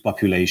Strip's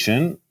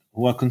population,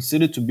 who are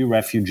considered to be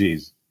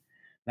refugees.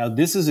 Now,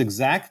 this is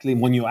exactly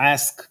when you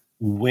ask,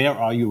 where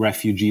are you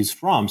refugees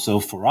from? So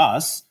for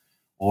us,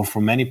 or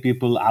for many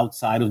people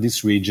outside of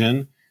this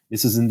region,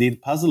 this is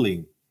indeed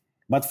puzzling.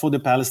 But for the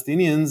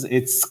Palestinians,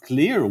 it's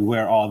clear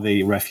where are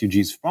they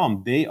refugees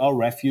from. They are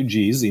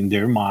refugees in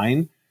their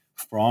mind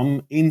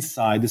from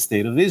inside the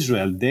state of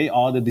Israel. They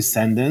are the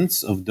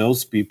descendants of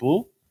those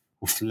people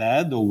who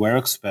fled or were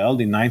expelled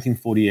in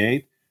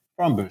 1948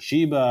 from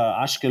Beersheba,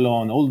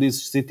 Ashkelon, all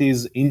these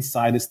cities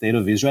inside the state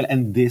of Israel.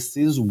 And this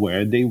is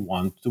where they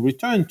want to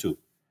return to.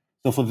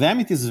 So for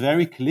them, it is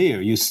very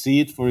clear. You see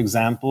it, for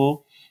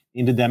example,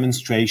 in the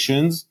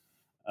demonstrations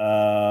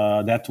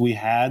that we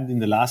had in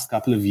the last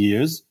couple of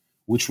years,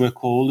 which were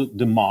called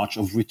the March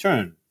of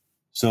Return.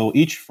 So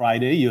each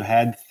Friday, you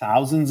had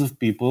thousands of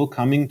people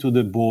coming to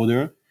the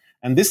border.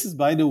 And this is,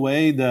 by the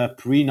way, the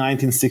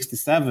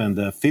pre-1967,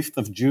 the 5th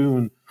of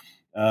June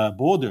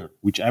border,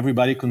 which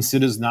everybody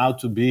considers now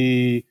to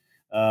be,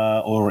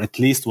 or at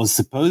least was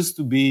supposed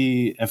to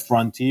be, a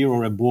frontier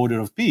or a border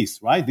of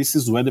peace, right? This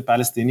is where the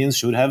Palestinians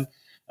should have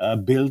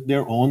built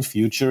their own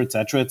future,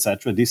 etc.,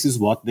 etc. This is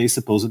what they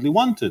supposedly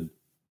wanted,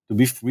 to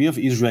be free of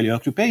Israeli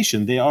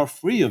occupation. They are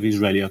free of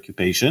Israeli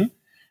occupation,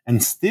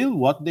 and still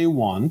what they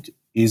want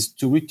is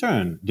to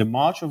return. The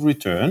March of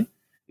Return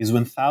is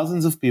when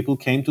thousands of people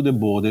came to the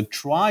border,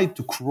 tried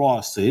to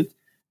cross it,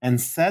 and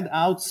set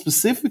out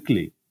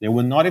specifically. They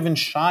were not even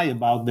shy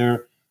about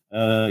their,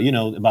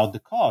 about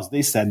the cause.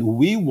 They said,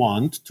 we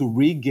want to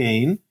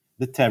regain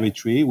the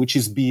territory which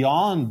is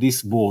beyond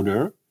this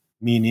border,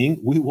 meaning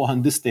we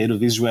want the state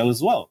of Israel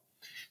as well.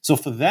 So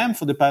for them,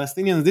 for the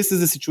Palestinians, this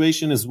is a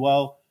situation as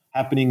well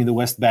happening in the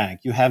West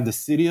Bank. You have the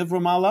city of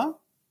Ramallah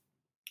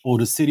or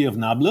the city of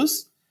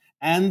Nablus,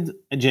 and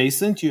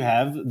adjacent you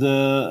have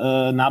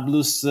the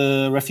Nablus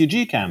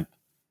refugee camp.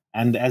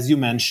 And as you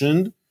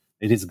mentioned,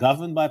 it is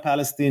governed by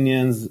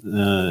Palestinians.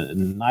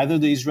 Neither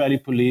the Israeli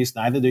police,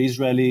 neither the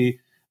Israeli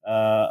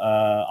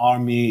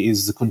army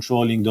is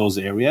controlling those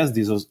areas.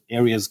 These are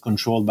areas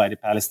controlled by the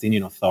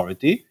Palestinian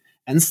Authority,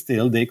 and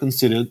still they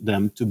consider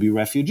them to be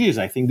refugees.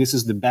 I think this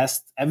is the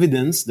best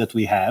evidence that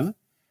we have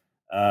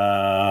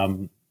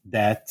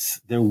that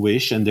their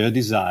wish and their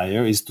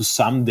desire is to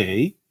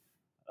someday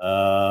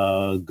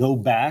go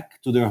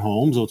back to their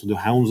homes or to the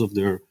homes of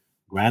their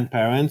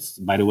grandparents.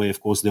 By the way,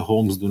 of course, the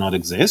homes do not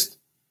exist.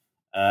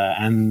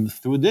 And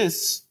through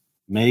this,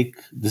 make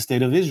the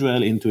state of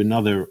Israel into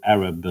another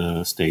Arab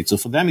state. So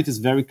for them, it is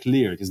very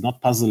clear. It is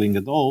not puzzling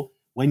at all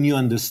when you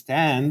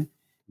understand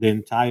the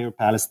entire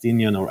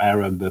Palestinian or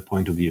Arab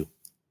point of view.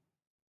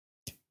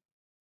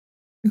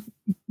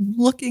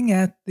 Looking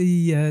at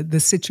the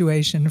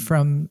situation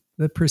from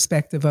the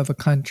perspective of a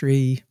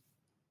country,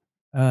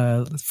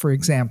 for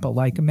example,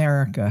 like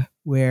America,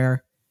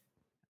 where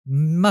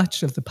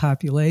much of the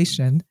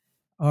population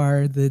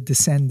are the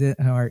descendant,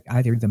 are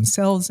either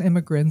themselves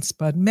immigrants,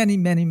 but many,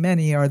 many,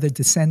 many are the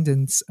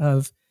descendants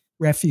of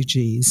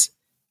refugees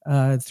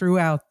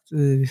throughout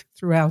the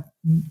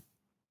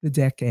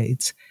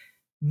decades.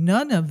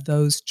 None of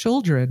those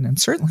children, and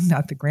certainly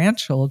not the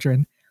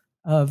grandchildren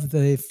of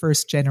the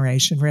first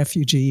generation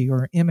refugee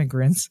or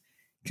immigrants,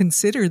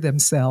 consider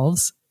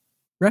themselves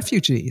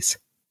refugees.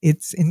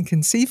 It's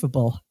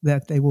inconceivable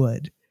that they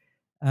would.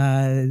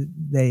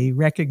 They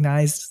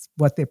recognize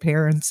what their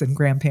parents and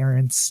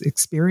grandparents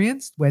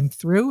experienced, went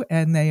through,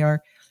 and they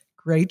are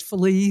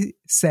gratefully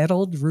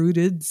settled,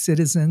 rooted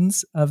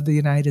citizens of the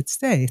United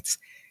States.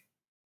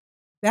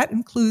 That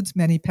includes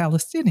many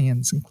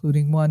Palestinians,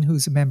 including one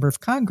who's a member of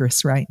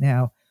Congress right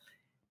now.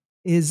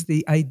 Is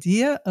the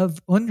idea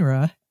of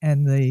UNRWA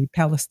and the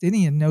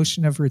Palestinian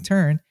notion of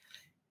return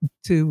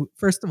to,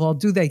 first of all,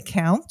 do they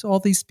count all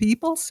these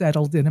people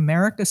settled in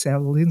America,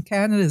 settled in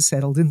Canada,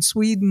 settled in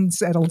Sweden,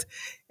 settled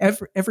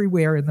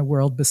everywhere in the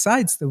world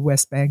besides the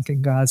West Bank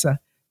and Gaza?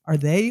 Are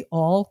they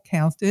all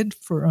counted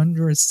for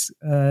UNRWA's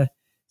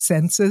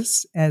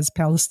census as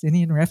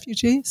Palestinian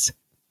refugees?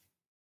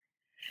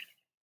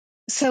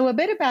 So a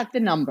bit about the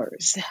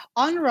numbers.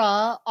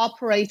 UNRWA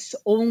operates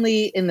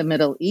only in the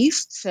Middle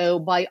East. So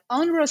by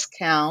UNRWA's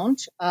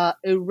count,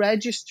 it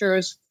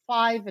registers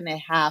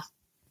 5.5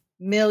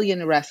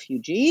 million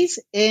refugees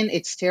in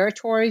its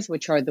territories,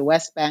 which are the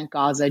West Bank,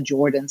 Gaza,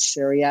 Jordan,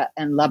 Syria,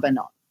 and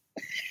Lebanon.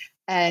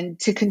 And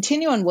to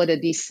continue on what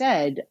Adi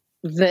said,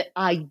 the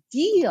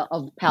idea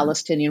of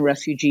Palestinian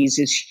refugees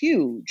is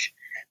huge,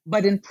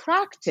 but in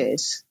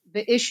practice,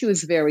 the issue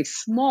is very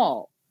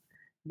small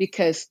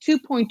because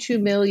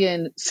 2.2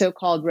 million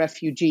so-called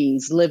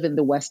refugees live in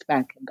the West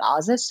Bank and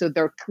Gaza, so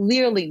they're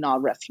clearly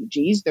not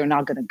refugees. They're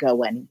not going to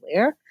go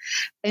anywhere.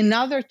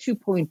 Another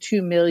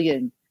 2.2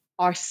 million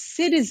are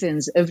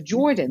citizens of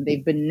Jordan.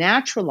 They've been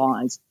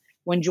naturalized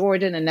when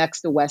Jordan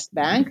annexed the West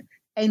Bank,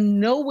 and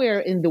nowhere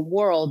in the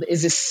world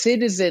is a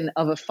citizen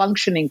of a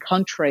functioning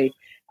country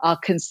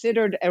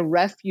considered a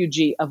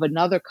refugee of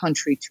another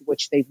country to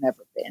which they've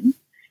never been.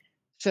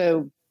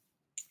 So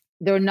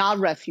they're not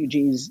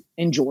refugees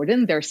in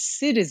Jordan, they're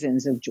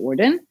citizens of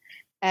Jordan.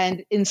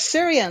 And in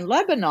Syria and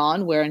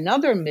Lebanon, where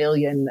another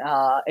million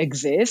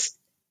exist,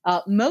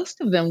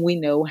 most of them we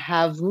know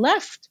have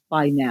left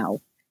by now.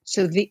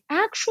 So the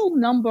actual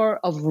number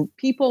of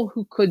people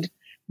who could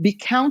be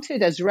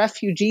counted as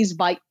refugees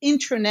by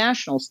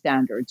international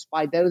standards,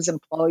 by those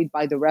employed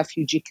by the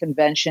Refugee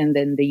Convention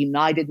and the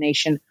United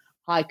Nations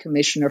High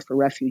Commissioner for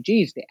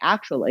Refugees, the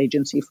actual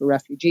agency for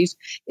refugees,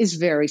 is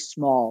very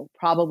small.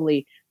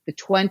 Probably the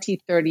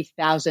 20,000,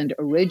 30,000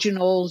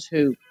 originals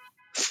who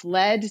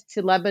fled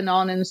to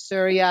Lebanon and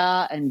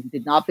Syria and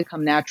did not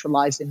become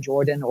naturalized in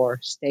Jordan or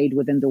stayed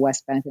within the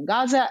West Bank and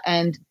Gaza,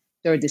 and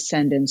their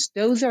descendants.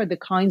 Those are the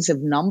kinds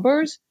of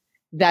numbers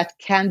that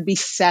can be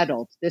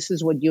settled. This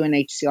is what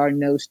UNHCR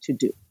knows to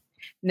do.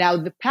 Now,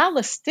 the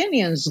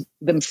Palestinians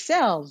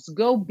themselves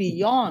go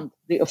beyond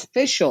the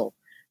official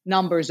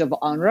numbers of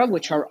UNRWA,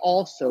 which are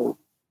also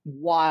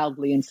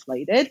wildly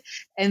inflated,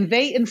 and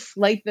they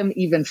inflate them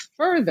even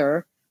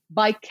further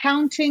by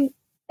counting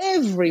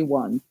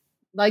everyone.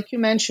 Like you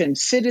mentioned,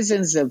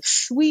 citizens of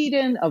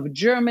Sweden, of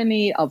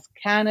Germany, of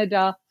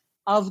Canada,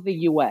 of the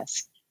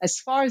US. As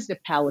far as the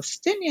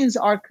Palestinians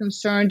are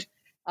concerned,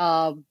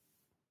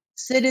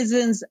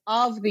 citizens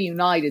of the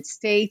United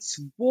States,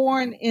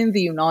 born in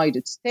the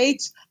United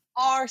States,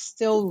 are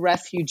still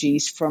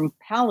refugees from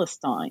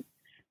Palestine.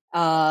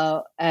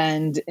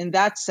 And in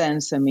that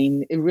sense, I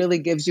mean, it really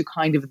gives you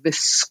kind of the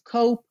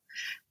scope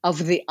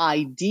of the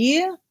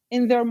idea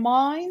in their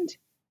mind,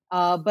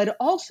 but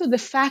also the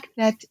fact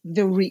that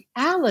the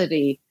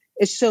reality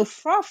is so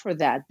far from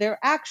that. They're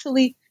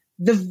actually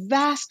the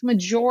vast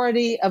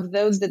majority of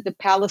those that the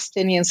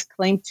Palestinians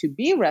claim to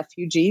be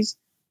refugees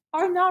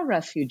are not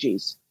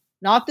refugees.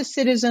 Not the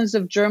citizens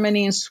of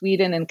Germany and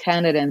Sweden and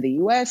Canada and the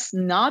US,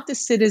 not the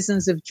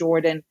citizens of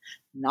Jordan,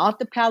 not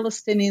the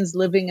Palestinians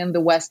living in the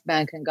West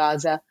Bank and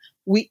Gaza.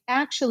 We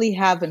actually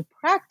have in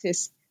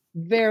practice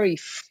very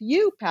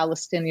few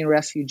Palestinian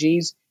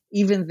refugees,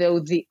 even though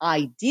the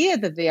idea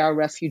that they are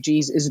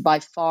refugees is by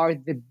far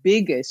the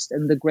biggest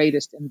and the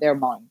greatest in their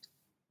mind.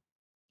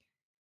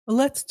 Well,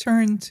 let's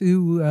turn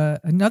to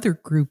another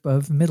group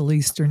of Middle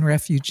Eastern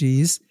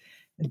refugees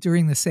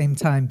during the same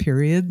time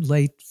period,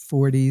 late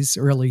 40s,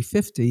 early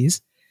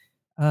 50s.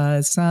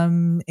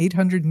 Some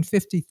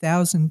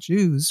 850,000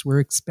 Jews were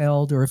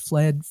expelled or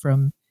fled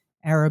from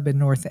Arab and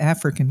North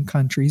African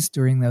countries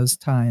during those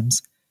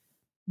times.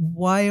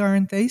 Why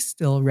aren't they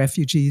still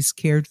refugees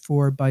cared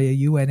for by a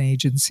UN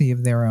agency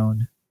of their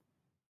own?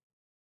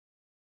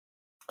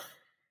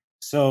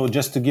 So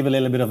just to give a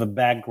little bit of a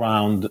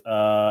background,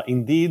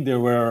 indeed, there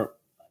were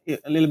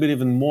a little bit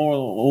even more,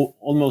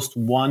 almost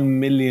 1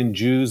 million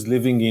Jews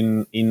living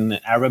in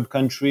Arab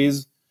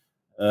countries,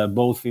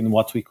 both in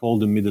what we call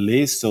the Middle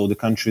East, so the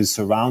countries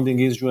surrounding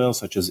Israel,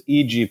 such as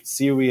Egypt,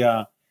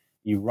 Syria,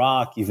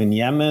 Iraq, even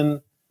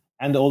Yemen,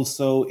 and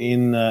also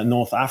in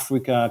North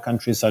Africa,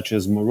 countries such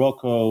as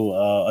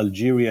Morocco,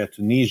 Algeria,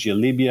 Tunisia,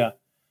 Libya.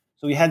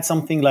 So we had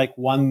something like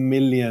 1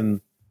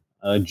 million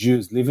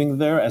Jews living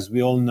there. As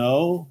we all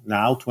know,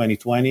 now,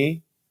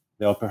 2020,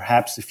 there are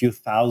perhaps a few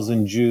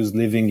thousand Jews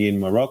living in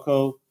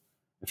Morocco,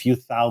 a few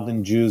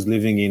thousand Jews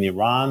living in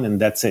Iran,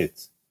 and that's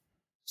it.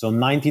 So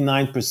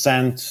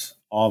 99%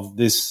 of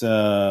this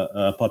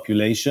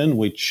population,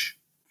 which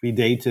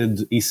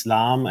predated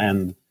Islam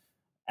and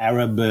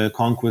Arab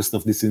conquest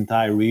of this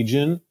entire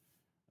region,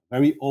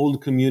 very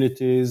old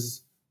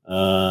communities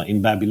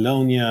in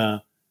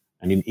Babylonia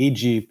and in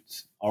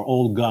Egypt are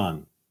all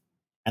gone.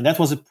 And that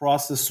was a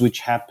process which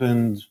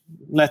happened,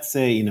 let's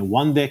say, in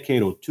 1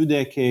 decade or 2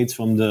 decades,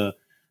 from the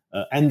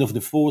end of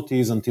the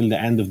 40s until the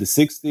end of the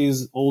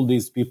 60s. All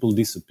these people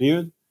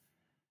disappeared.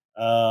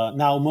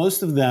 Now,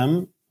 most of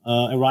them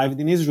arrived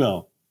in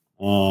Israel.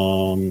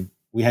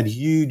 We had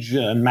huge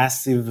and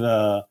massive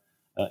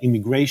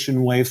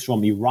immigration waves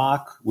from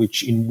Iraq,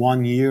 which in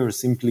 1 year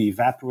simply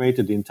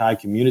evaporated the entire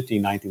community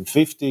in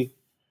 1950.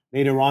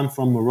 Later on,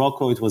 from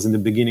Morocco, it was in the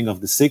beginning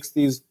of the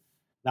 60s.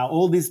 Now,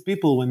 all these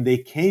people, when they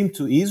came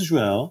to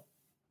Israel,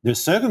 their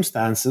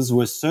circumstances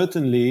were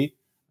certainly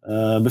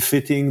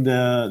befitting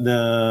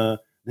the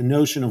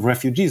notion of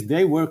refugees.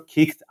 They were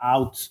kicked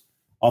out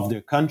of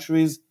their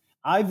countries,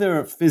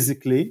 either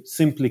physically,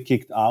 simply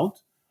kicked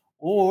out,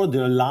 or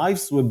their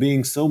lives were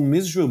being so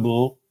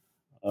miserable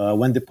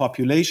when the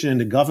population and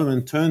the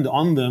government turned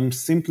on them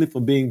simply for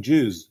being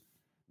Jews.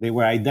 They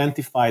were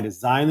identified as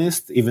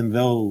Zionists, even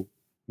though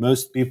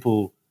most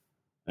people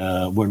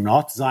were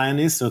not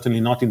Zionists, certainly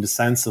not in the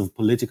sense of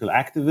political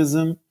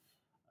activism.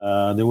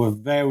 There were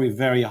very,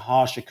 very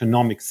harsh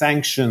economic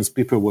sanctions.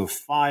 People were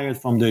fired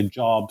from their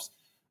jobs.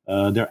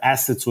 Their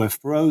assets were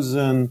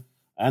frozen.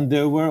 And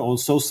there were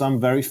also some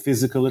very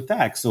physical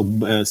attacks.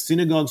 So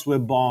synagogues were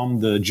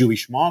bombed, the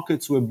Jewish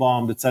markets were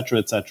bombed,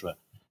 etc.,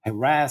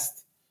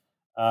 harassed.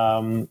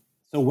 So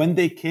when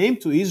they came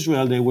to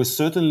Israel, they were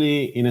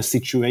certainly in a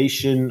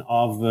situation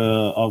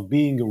of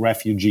being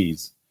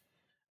refugees.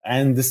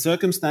 And the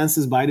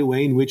circumstances, by the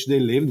way, in which they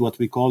lived, what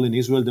we call in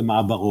Israel the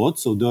ma'abarot,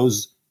 so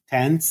those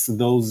tents,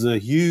 those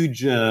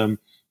huge tent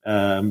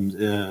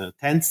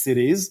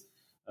cities,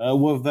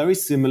 were very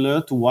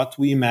similar to what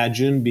we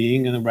imagine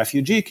being in a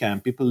refugee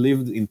camp. People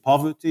lived in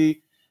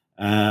poverty,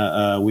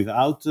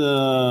 without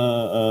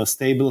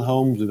stable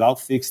homes, without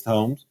fixed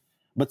homes.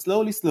 But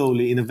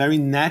slowly, in a very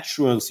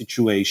natural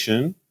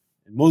situation,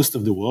 in most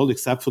of the world,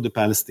 except for the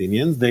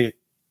Palestinians, they,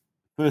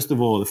 first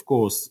of all, of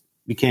course,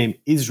 became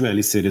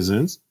Israeli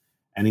citizens,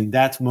 and in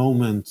that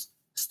moment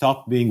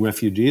stopped being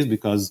refugees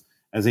because,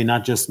 as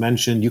Einat just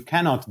mentioned, you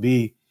cannot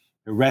be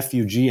a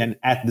refugee and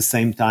at the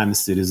same time a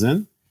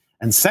citizen.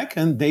 And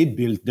second, they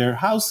built their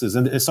houses,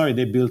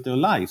 they built their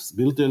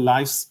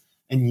lives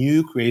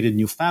anew, created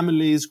new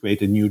families,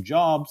 created new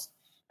jobs.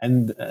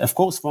 And of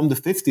course, from the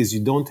 50s, you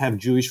don't have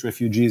Jewish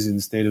refugees in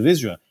the state of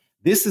Israel.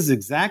 This is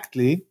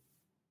exactly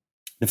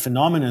the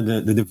phenomenon,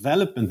 the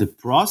development, the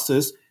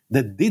process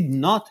that did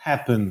not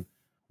happen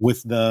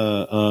with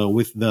the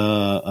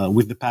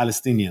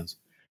Palestinians.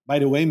 By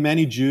the way,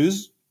 many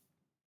Jews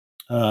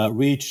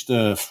reached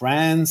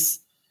France,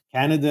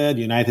 Canada,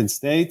 the United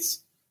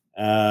States.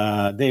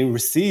 They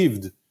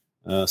received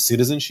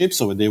citizenship,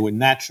 so they were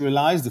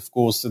naturalized. Of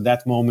course, at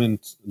that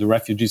moment, the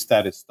refugee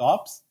status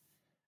stops.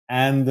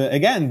 And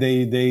again,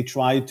 they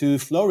try to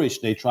flourish.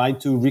 They try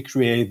to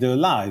recreate their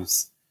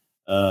lives.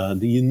 The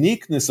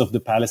uniqueness of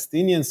the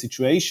Palestinian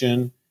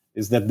situation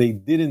is that they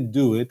didn't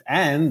do it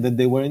and that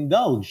they were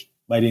indulged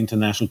by the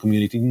international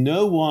community.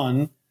 No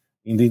one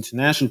in the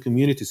international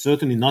community,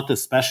 certainly not a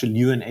special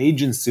UN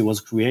agency,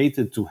 was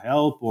created to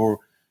help or,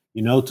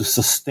 to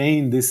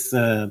sustain this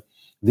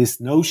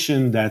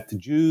notion that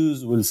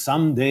Jews will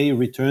someday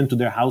return to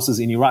their houses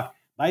in Iraq.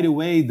 By the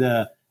way,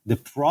 the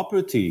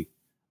property,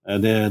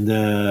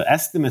 the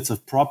estimates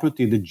of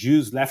property the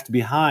Jews left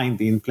behind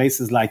in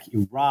places like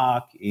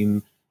Iraq,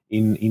 in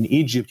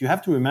Egypt, you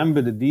have to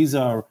remember that these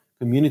are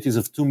communities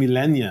of 2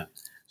 millennia.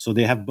 So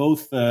they have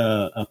both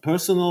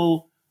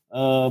personal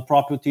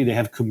property, they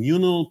have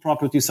communal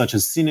property such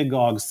as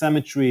synagogues,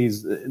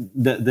 cemeteries.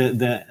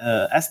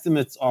 The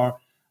estimates are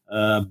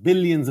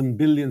billions and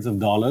billions of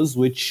dollars,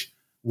 which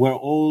were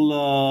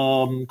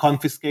all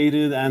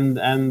confiscated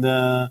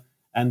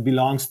and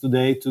belongs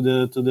today to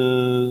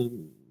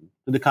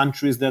the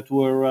countries that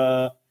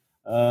were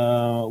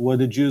where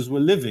the Jews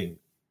were living.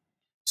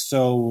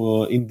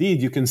 So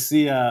indeed, you can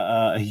see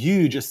a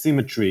huge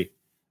asymmetry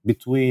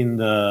between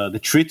the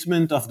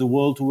treatment of the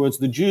world towards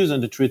the Jews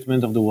and the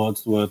treatment of the world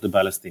towards the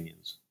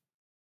Palestinians.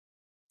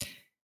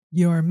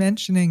 Your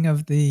mentioning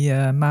of the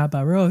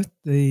Ma'abarot,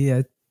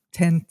 the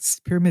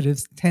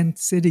primitive tent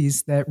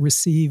cities that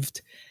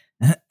received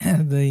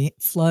the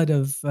flood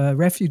of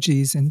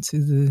refugees into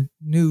the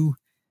new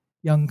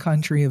young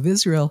country of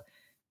Israel,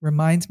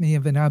 reminds me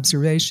of an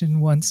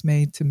observation once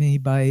made to me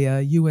by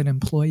a UN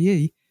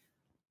employee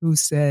who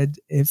said,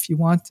 if you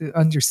want to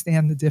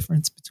understand the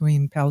difference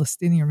between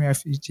Palestinian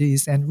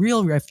refugees and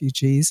real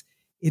refugees,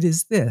 it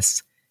is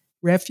this.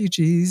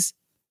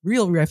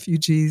 Real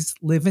refugees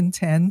live in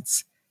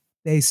tents.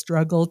 They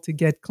struggle to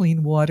get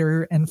clean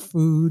water and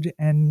food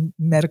and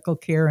medical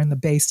care and the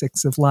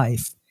basics of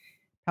life.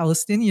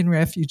 Palestinian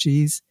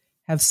refugees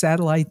have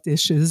satellite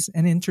dishes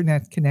and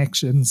internet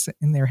connections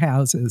in their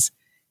houses.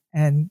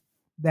 And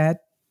that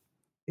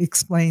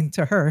explained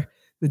to her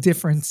the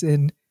difference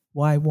in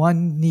why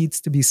one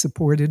needs to be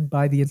supported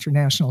by the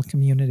international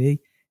community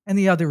and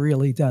the other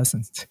really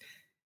doesn't.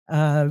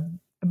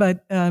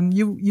 But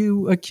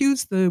you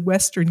accuse the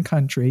Western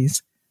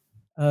countries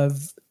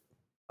of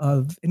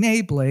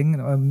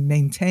enabling or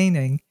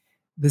maintaining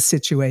the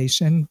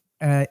situation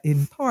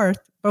in part,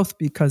 both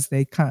because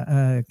they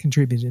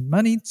contributed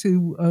money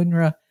to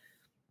UNRWA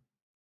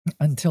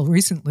until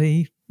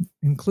recently,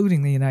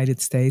 including the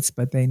United States,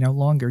 but they no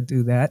longer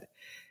do that,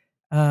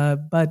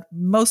 but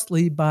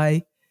mostly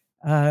by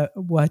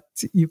what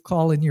you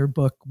call in your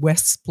book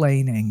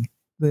Westsplaining,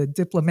 the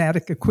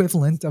diplomatic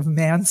equivalent of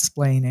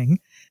mansplaining,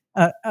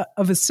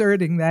 of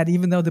asserting that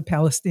even though the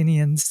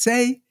Palestinians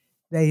say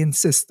they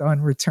insist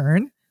on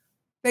return,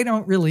 they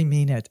don't really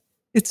mean it.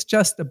 It's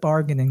just a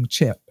bargaining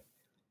chip.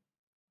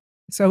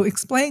 So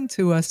explain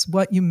to us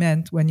what you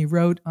meant when you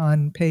wrote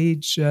on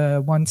page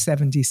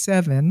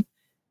 177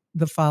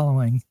 the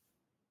following.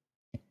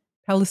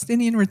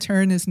 Palestinian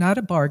return is not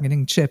a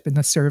bargaining chip in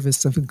the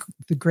service of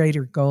the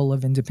greater goal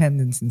of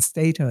independence and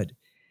statehood.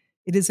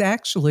 It is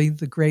actually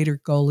the greater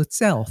goal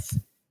itself.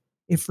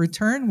 If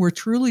return were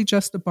truly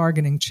just a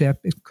bargaining chip,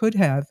 it could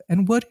have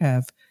and would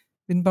have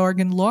been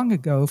bargained long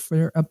ago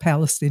for a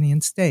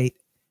Palestinian state.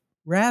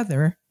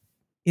 Rather,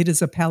 it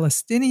is a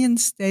Palestinian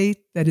state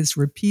that is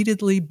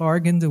repeatedly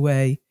bargained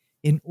away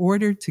in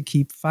order to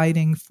keep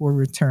fighting for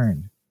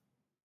return.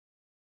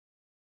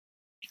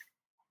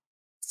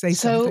 Say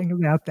something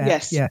about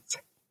that. Yes.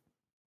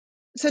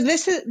 So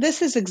this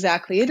is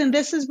exactly it. And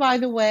this is, by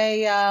the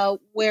way,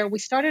 where we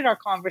started our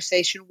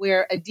conversation,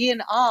 where Adi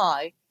and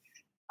I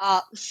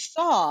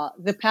saw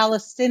the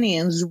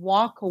Palestinians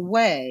walk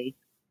away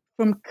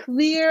from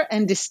clear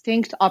and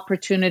distinct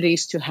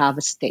opportunities to have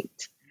a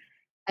state,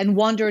 and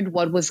wondered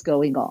what was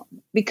going on.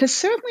 Because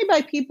certainly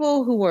by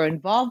people who were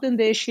involved in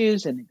the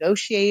issues and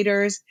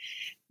negotiators,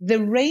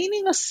 the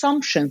reigning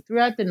assumption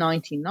throughout the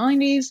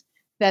 1990s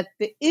that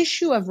the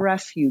issue of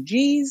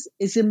refugees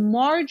is a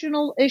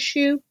marginal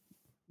issue,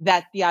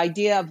 that the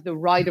idea of the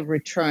right of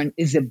return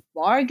is a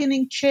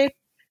bargaining chip,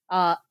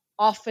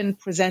 often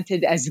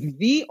presented as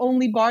the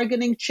only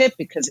bargaining chip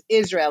because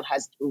Israel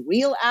has the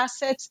real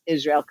assets.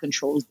 Israel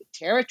controls the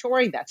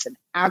territory. That's an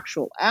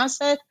actual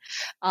asset.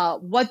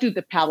 What do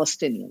the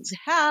Palestinians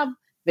have?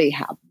 They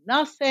have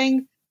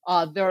nothing.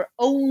 Their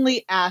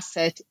only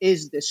asset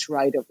is this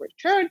right of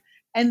return.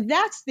 And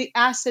that's the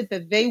asset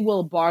that they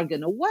will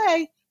bargain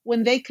away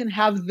when they can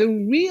have the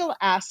real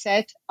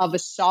asset of a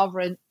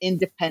sovereign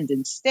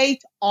independent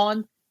state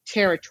on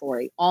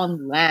territory,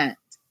 on land.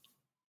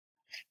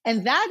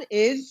 And that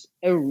is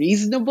a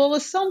reasonable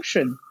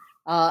assumption.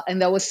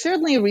 And that was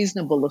certainly a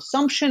reasonable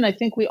assumption. I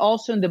think we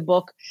also in the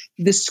book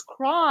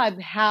described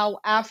how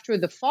after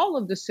the fall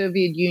of the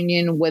Soviet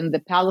Union, when the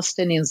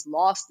Palestinians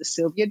lost the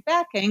Soviet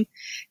backing,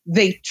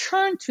 they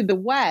turned to the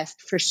West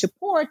for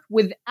support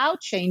without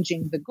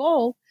changing the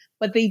goal,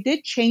 but they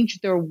did change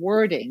their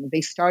wording.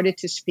 They started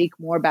to speak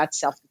more about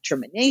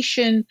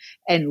self-determination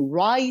and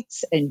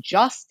rights and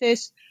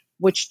justice,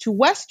 which to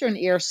Western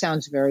ear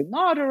sounds very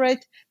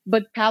moderate,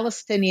 but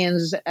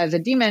Palestinians, as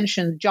Adi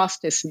mentioned,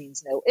 justice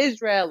means no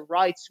Israel,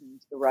 rights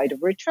means the right of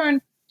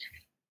return.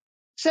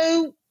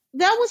 So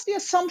that was the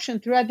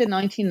assumption throughout the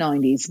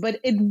 1990s, but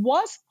it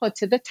was put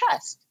to the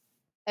test.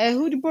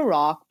 Ehud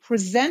Barak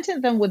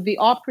presented them with the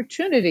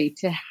opportunity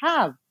to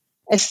have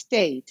a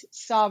state,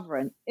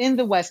 sovereign, in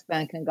the West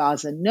Bank and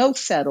Gaza, no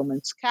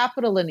settlements,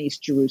 capital in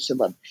East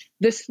Jerusalem.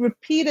 This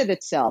repeated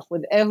itself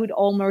with Ehud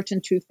Olmert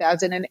in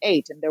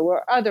 2008, and there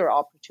were other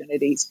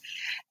opportunities.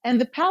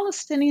 And the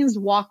Palestinians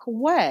walk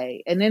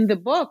away. And in the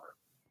book,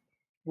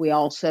 we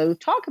also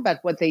talk about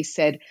what they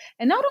said.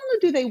 And not only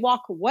do they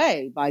walk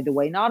away, by the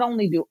way, not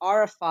only do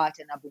Arafat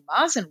and Abu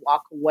Mazen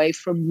walk away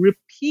from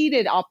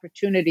repeated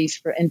opportunities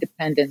for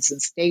independence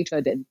and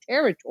statehood and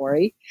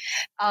territory,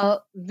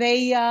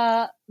 they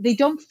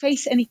don't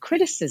face any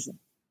criticism.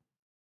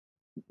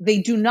 They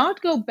do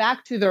not go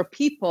back to their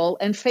people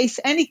and face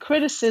any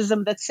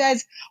criticism that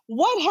says,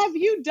 what have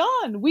you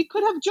done? We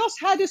could have just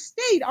had a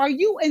state. Are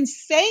you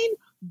insane?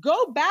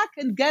 Go back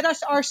and get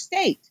us our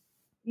state.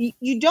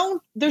 You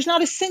don't, there's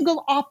not a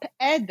single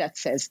op-ed that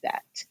says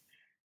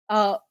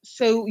that.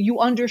 So you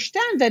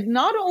understand that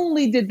not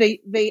only did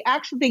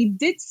they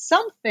did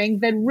something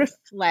that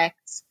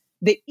reflects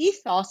the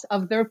ethos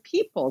of their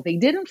people. They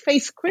didn't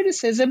face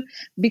criticism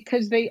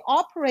because they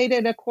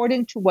operated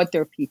according to what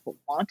their people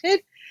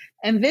wanted.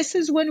 And this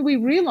is when we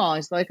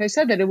realized, like I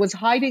said, that it was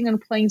hiding in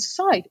plain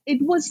sight.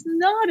 It was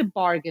not a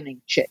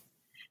bargaining chip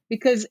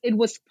because it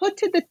was put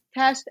to the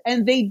test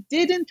and they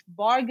didn't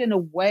bargain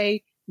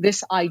away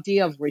this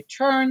idea of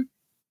return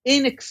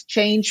in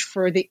exchange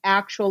for the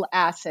actual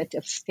asset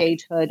of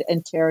statehood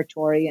and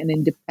territory and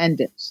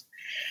independence.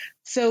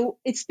 So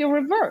it's the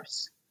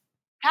reverse.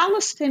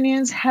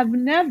 Palestinians have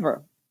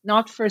never,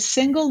 not for a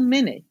single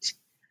minute,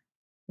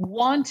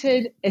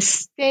 wanted a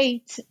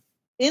state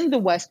in the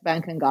West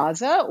Bank and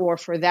Gaza, or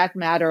for that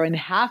matter, in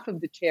half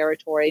of the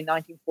territory in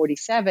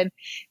 1947,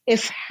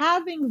 if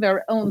having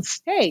their own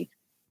state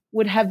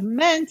would have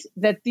meant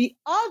that the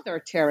other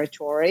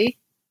territory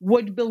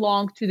would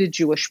belong to the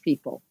Jewish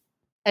people.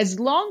 As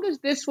long as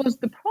this was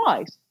the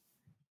price,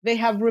 they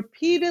have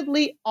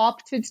repeatedly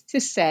opted to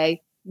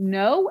say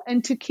no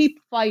and to keep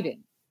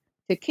fighting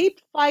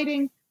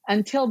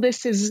until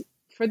this is,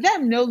 for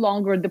them, no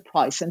longer the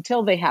price,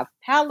 until they have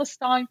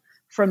Palestine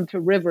from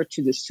the river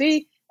to the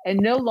sea, and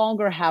no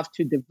longer have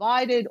to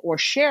divide it or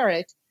share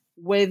it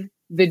with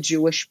the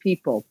Jewish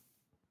people.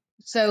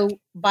 So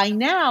by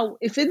now,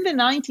 if in the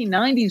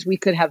 1990s we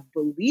could have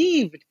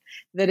believed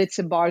that it's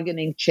a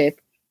bargaining chip,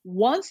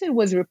 once it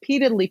was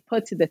repeatedly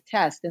put to the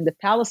test and the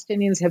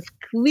Palestinians have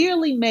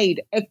clearly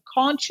made a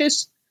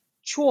conscious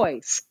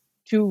choice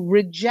to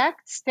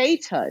reject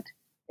statehood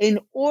in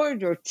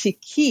order to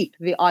keep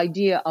the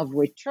idea of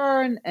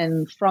return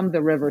and from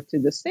the river to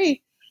the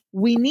sea,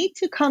 we need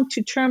to come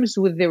to terms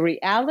with the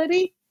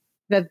reality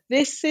that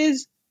this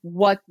is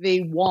what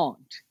they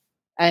want.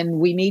 And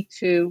we need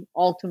to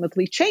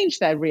ultimately change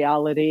that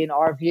reality in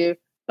our view.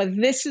 But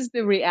this is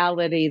the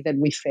reality that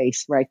we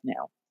face right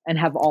now and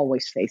have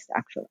always faced,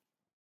 actually.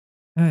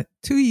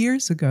 2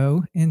 years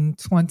ago, in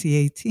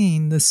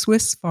 2018, the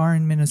Swiss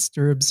foreign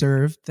minister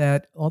observed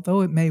that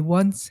although it may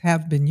once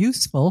have been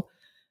useful,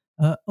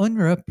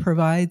 UNRWA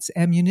provides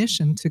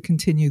ammunition to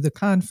continue the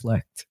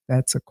conflict.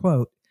 That's a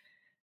quote.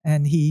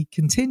 And he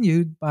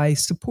continued, by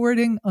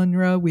supporting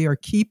UNRWA, we are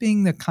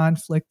keeping the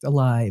conflict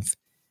alive.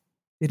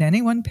 Did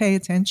anyone pay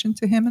attention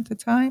to him at the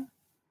time?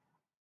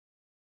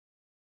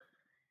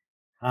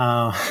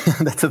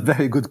 That's a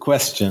very good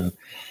question.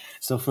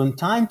 So from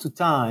time to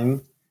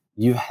time,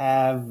 you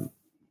have,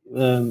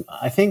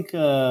 I think,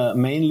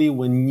 mainly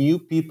when new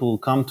people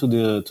come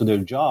to their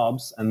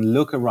jobs and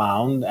look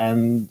around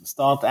and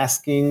start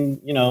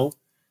asking,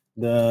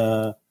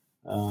 the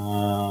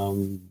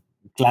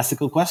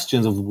classical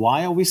questions of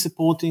why are we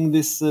supporting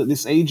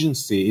this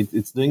agency?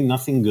 It's doing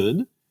nothing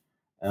good.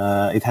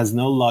 It has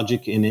no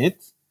logic in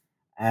it,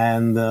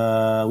 and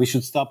we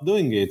should stop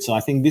doing it. So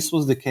I think this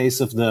was the case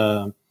of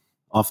the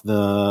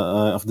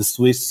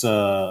Swiss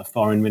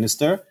foreign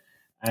minister.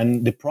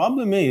 And the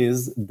problem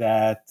is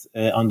that,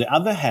 on the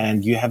other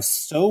hand, you have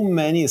so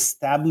many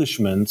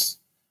establishments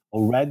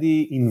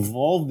already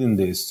involved in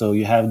this. So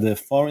you have the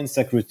foreign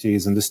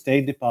secretaries and the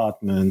State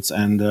departments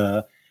and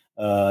the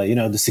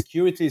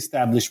security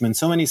establishment.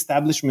 So many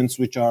establishments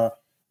which are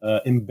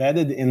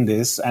embedded in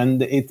this,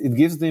 and it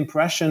gives the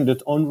impression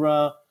that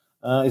UNRWA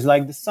is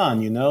like the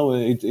sun.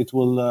 It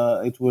will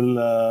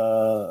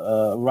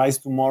rise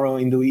tomorrow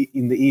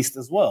in the east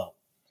as well.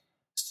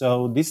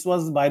 So this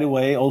was, by the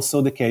way,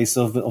 also the case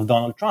of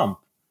Donald Trump.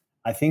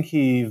 I think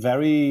he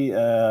very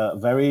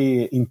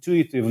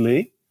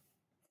intuitively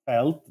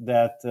felt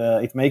that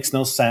it makes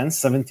no sense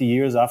 70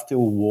 years after a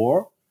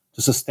war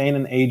to sustain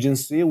an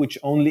agency which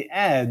only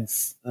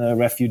adds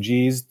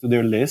refugees to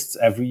their lists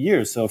every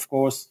year. So of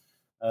course,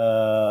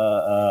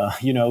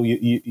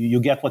 you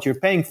get what you're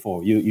paying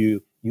for.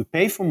 You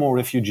pay for more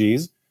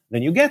refugees,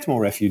 then you get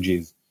more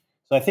refugees.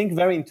 So I think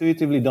very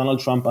intuitively Donald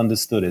Trump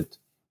understood it.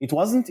 It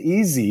wasn't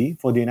easy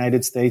for the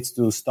United States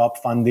to stop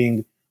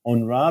funding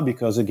UNRWA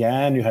because,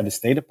 again, you had the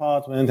State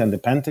Department and the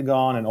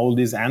Pentagon and all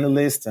these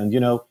analysts and,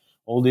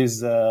 all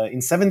these,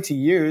 in 70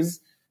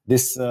 years,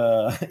 this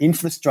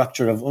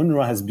infrastructure of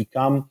UNRWA has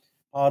become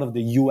part of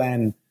the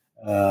UN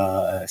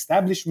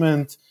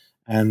establishment.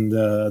 And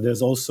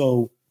there's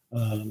also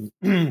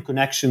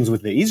connections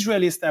with the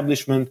Israeli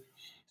establishment.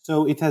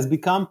 So it has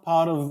become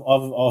part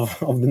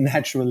of the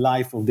natural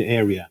life of the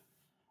area.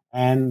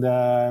 And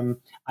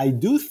I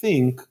do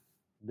think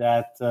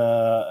that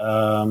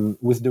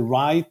with the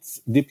right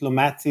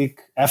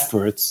diplomatic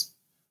efforts,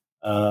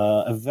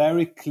 a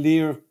very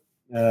clear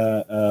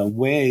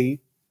way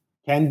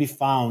can be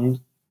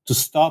found to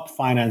stop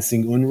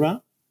financing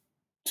UNRWA,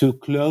 to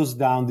close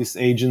down this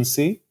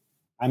agency.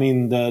 I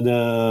mean,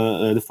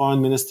 the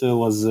foreign minister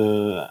was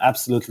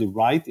absolutely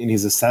right in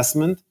his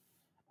assessment,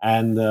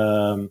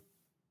 and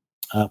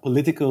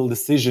political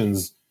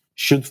decisions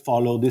should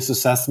follow this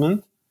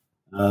assessment.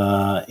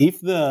 If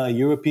the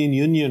European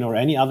Union or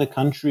any other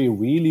country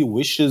really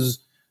wishes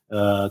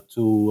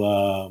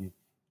to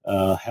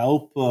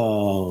help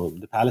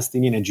the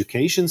Palestinian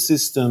education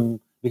system,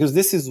 because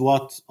this is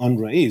what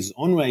UNRWA is.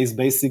 UNRWA is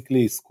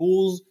basically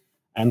schools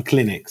and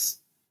clinics.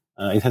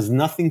 It has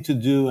nothing to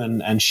do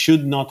and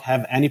should not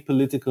have any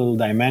political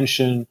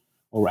dimension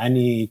or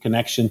any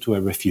connection to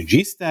a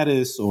refugee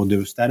status or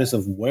the status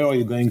of where are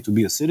you going to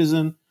be a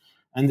citizen.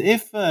 And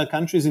if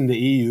countries in the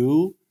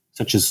EU,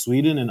 such as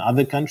Sweden and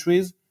other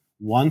countries,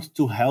 want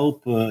to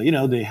help,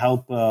 they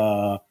help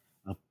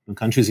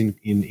countries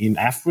in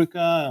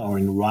Africa or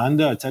in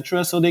Rwanda,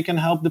 etc., so they can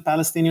help the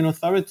Palestinian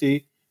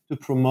Authority to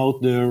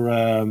promote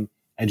their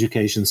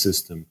education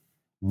system.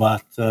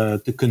 But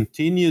to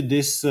continue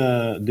this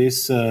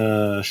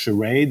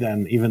charade,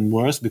 and even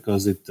worse,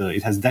 because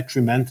it has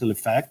detrimental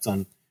effects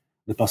on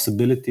the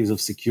possibilities of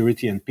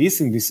security and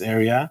peace in this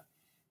area,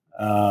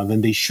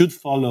 then they should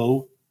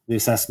follow the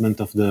assessment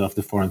of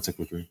the Foreign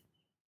Secretary.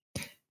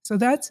 So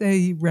that's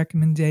a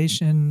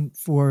recommendation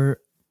for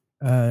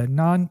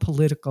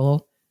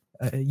non-political,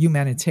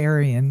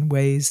 humanitarian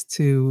ways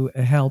to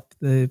help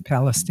the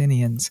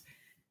Palestinians.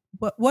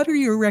 But what are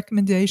your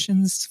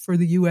recommendations for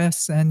the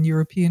U.S. and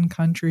European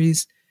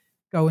countries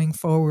going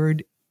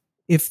forward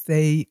if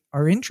they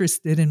are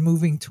interested in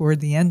moving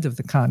toward the end of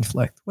the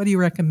conflict? What do you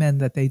recommend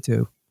that they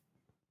do?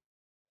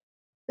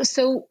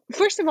 So,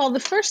 first of all, the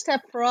first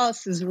step for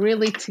us is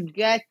really to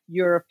get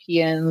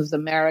Europeans,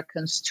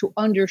 Americans to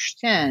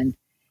understand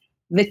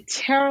the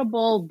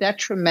terrible,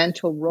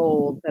 detrimental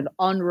role that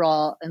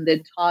UNRWA and the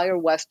entire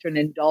Western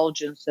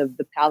indulgence of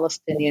the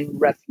Palestinian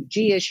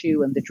refugee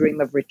issue and the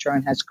dream of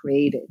return has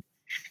created.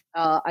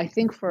 I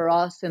think for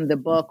us in the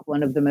book,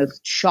 one of the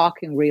most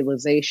shocking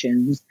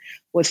realizations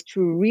was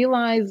to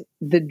realize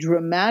the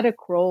dramatic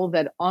role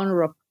that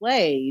UNRWA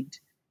played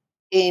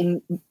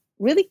in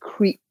really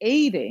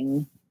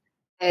creating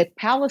a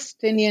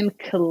Palestinian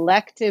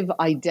collective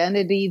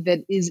identity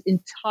that is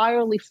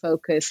entirely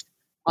focused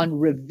on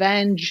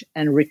revenge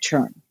and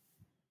return.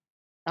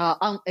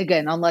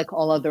 Again, unlike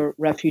all other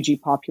refugee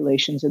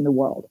populations in the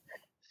world.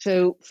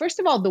 So, first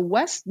of all, the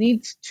West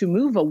needs to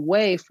move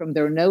away from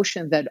their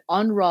notion that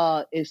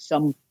UNRWA is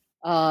some,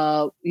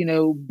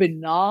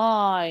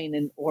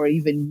 benign or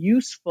even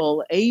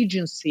useful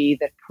agency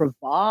that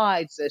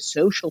provides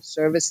social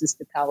services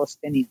to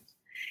Palestinians.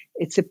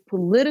 It's a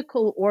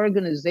political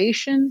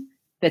organization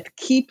that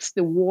keeps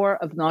the war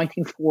of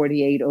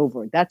 1948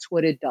 over. That's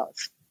what it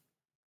does.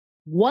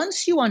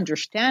 Once you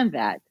understand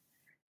that,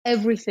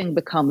 everything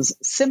becomes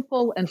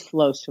simple and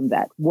flows from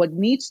that. What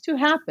needs to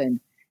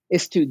happen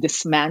is to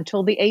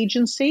dismantle the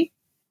agency,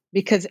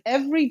 because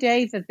every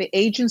day that the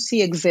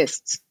agency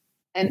exists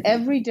and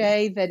every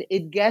day that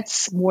it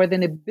gets more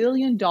than $1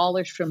 billion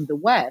from the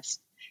West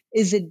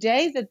is a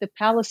day that the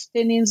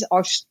Palestinians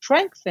are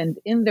strengthened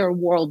in their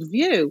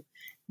worldview,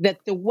 that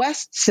the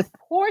West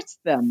supports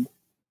them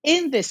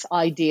in this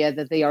idea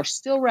that they are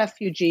still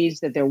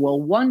refugees, that there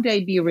will one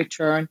day be a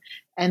return,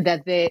 and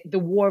that the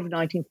war of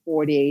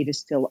 1948 is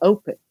still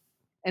open.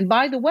 And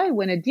by the way,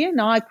 when Adi and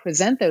I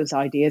present those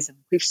ideas, and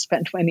we've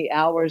spent many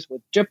hours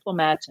with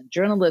diplomats and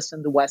journalists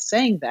in the West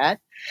saying that,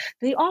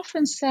 they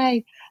often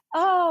say,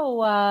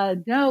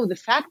 no, the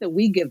fact that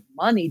we give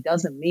money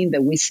doesn't mean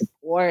that we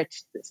support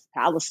this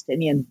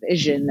Palestinian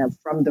vision of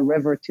from the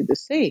river to the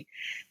sea.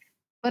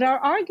 But our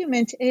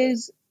argument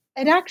is,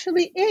 it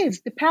actually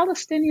is. The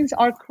Palestinians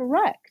are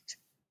correct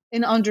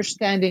in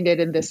understanding it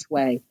in this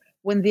way.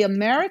 When the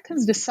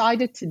Americans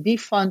decided to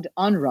defund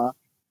UNRWA,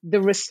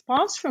 the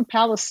response from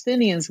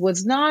Palestinians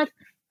was not,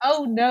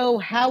 oh no,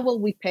 how will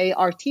we pay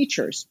our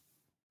teachers?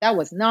 That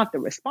was not the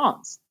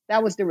response.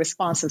 That was the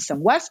response of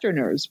some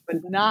Westerners, but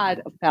not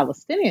of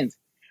Palestinians.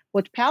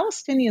 What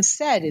Palestinians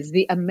said is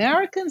the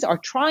Americans are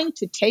trying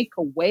to take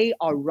away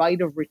our right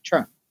of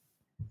return.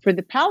 For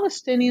the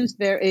Palestinians,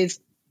 there is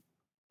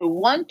a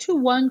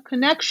one-to-one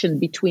connection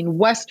between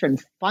Western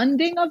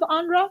funding of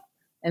UNRWA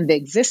and the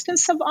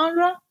existence of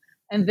UNRWA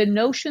and the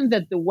notion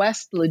that the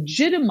West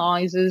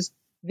legitimizes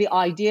the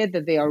idea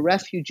that they are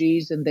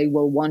refugees and they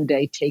will one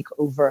day take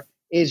over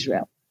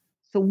Israel.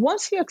 So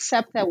once you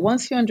accept that,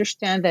 once you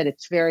understand that,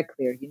 it's very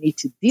clear. You need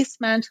to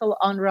dismantle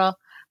UNRWA.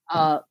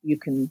 You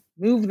can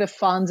move the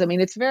funds. I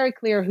mean, it's very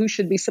clear who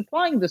should be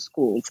supplying the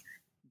schools.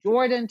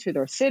 Jordan to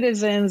their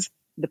citizens,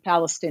 the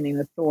Palestinian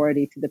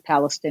Authority to the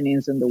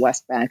Palestinians in the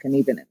West Bank and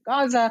even in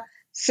Gaza.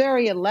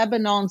 Syria,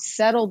 Lebanon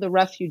settled the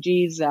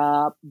refugees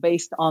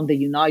based on the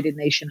United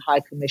Nations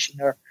High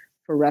Commissioner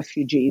for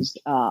Refugees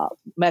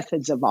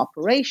methods of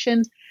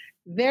operation.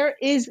 There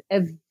is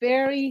a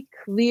very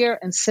clear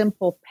and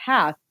simple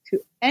path to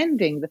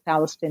ending the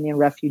Palestinian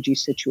refugee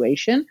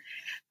situation,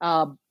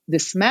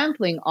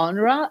 dismantling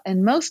UNRWA,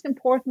 and most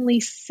importantly,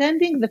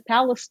 sending the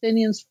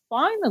Palestinians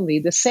finally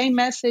the same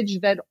message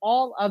that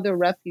all other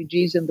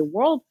refugees in the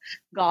world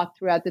got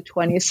throughout the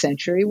 20th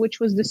century, which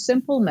was the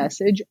simple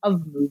message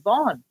of move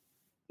on.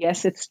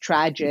 Yes, it's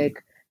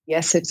tragic.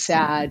 Yes, it's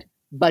sad,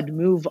 but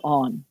move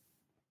on.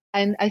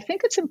 And I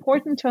think it's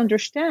important to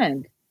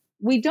understand,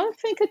 we don't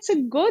think it's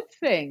a good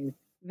thing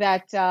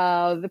that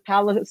the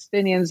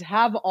Palestinians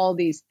have all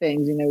these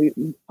things. You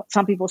know,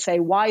 some people say,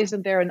 why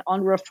isn't there an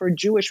UNRWA for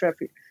Jewish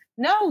refugees?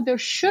 No, there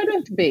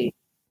shouldn't be,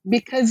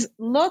 because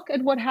look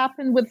at what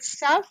happened with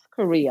South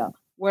Korea,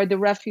 where the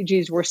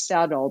refugees were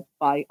settled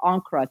by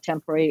UNRWA, a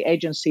temporary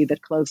agency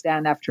that closed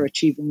down after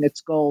achieving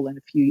its goal in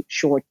a few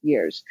short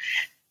years.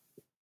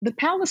 The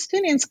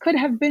Palestinians could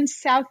have been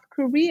South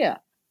Korea.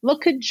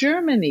 Look at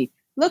Germany.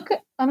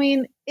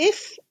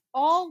 If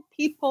all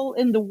people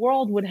in the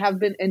world would have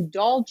been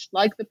indulged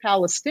like the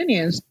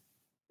Palestinians,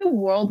 the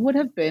world would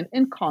have been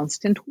in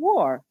constant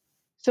war.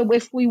 So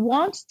if we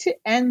want to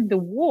end the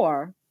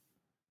war,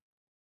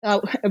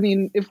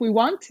 if we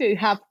want to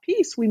have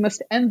peace, we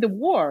must end the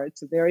war.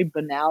 It's a very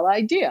banal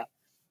idea.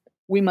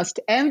 We must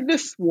end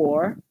this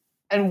war.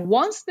 And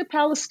once the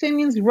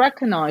Palestinians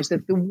recognize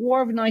that the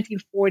war of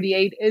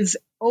 1948 is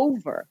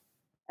over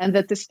and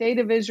that the state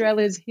of Israel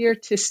is here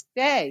to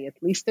stay,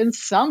 at least in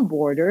some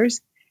borders,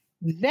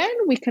 then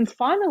we can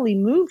finally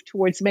move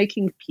towards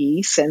making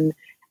peace and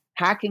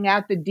hacking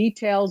out the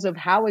details of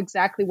how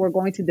exactly we're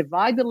going to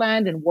divide the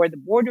land and where the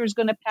border is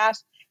going to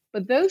pass.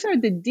 But those are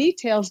the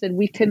details that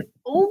we can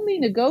only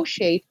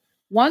negotiate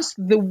once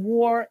the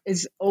war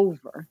is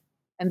over.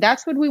 And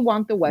that's what we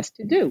want the West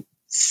to do.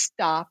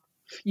 Stop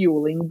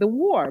fueling the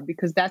war,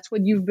 because that's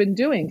what you've been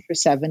doing for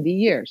 70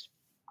 years.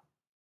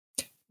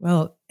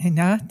 Well,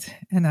 Einat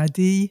and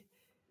Adi,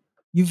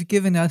 You've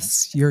given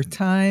us your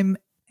time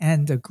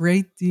and a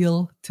great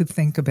deal to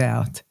think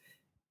about.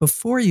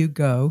 Before you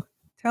go,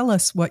 tell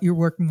us what you're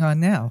working on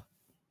now.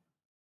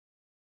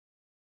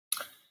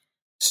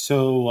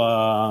 So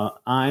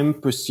I'm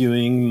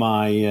pursuing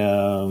my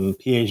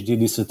PhD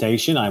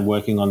dissertation. I'm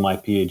working on my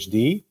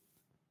PhD.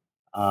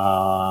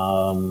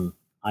 I'm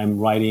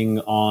writing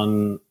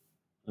on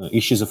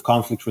issues of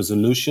conflict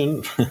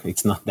resolution.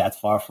 It's not that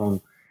far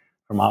from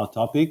our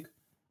topic.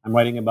 I'm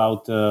writing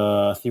about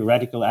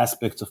theoretical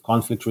aspects of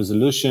conflict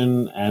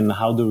resolution and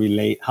how do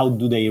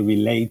they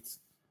relate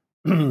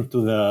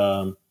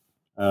to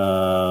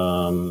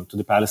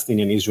the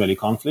Palestinian-Israeli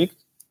conflict.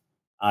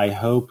 I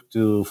hope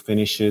to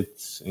finish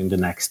it in the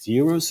next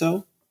year or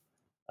so,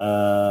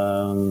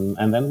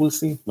 and then we'll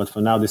see. But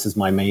for now, this is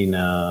my main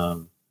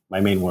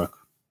work.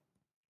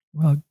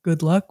 Well,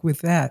 good luck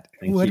with that.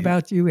 What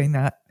about you,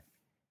 Einat?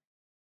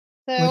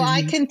 So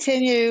I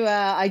continue.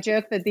 I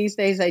joke that these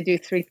days I do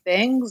three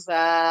things.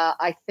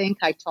 I think,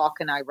 I talk,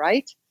 and I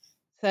write.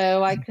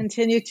 So I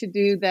continue to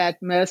do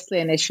that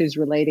mostly on issues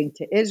relating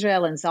to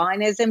Israel and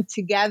Zionism.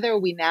 Together,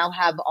 we now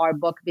have our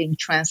book being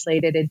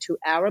translated into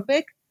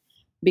Arabic,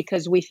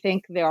 because we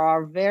think there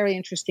are very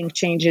interesting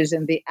changes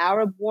in the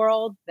Arab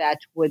world that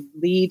would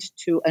lead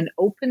to an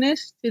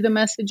openness to the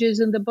messages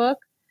in the book.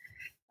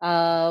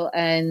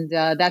 And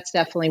that's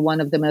definitely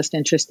one of the most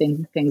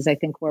interesting things I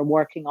think we're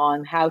working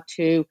on, how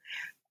to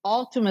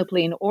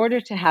ultimately, in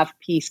order to have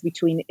peace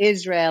between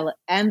Israel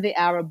and the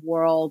Arab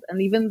world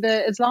and even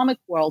the Islamic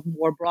world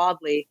more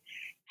broadly,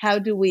 how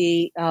do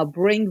we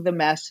bring the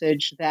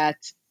message that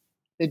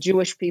the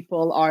Jewish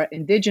people are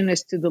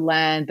indigenous to the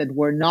land, that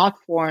we're not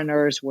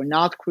foreigners, we're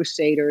not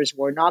crusaders,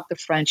 we're not the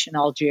French in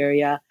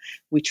Algeria,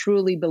 we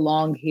truly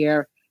belong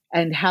here,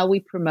 and how we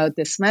promote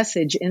this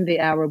message in the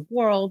Arab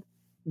world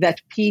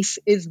that peace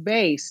is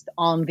based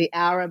on the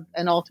Arab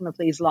and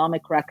ultimately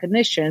Islamic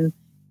recognition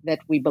that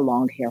we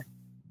belong here.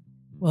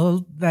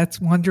 Well,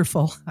 that's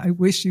wonderful. I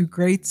wish you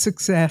great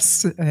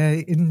success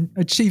in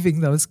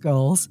achieving those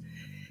goals.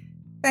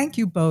 Thank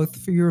you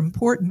both for your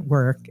important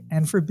work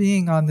and for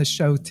being on the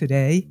show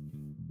today.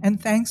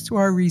 And thanks to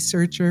our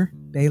researcher,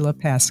 Bela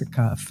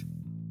Pasikov.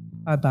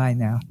 Bye-bye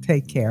now.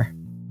 Take care.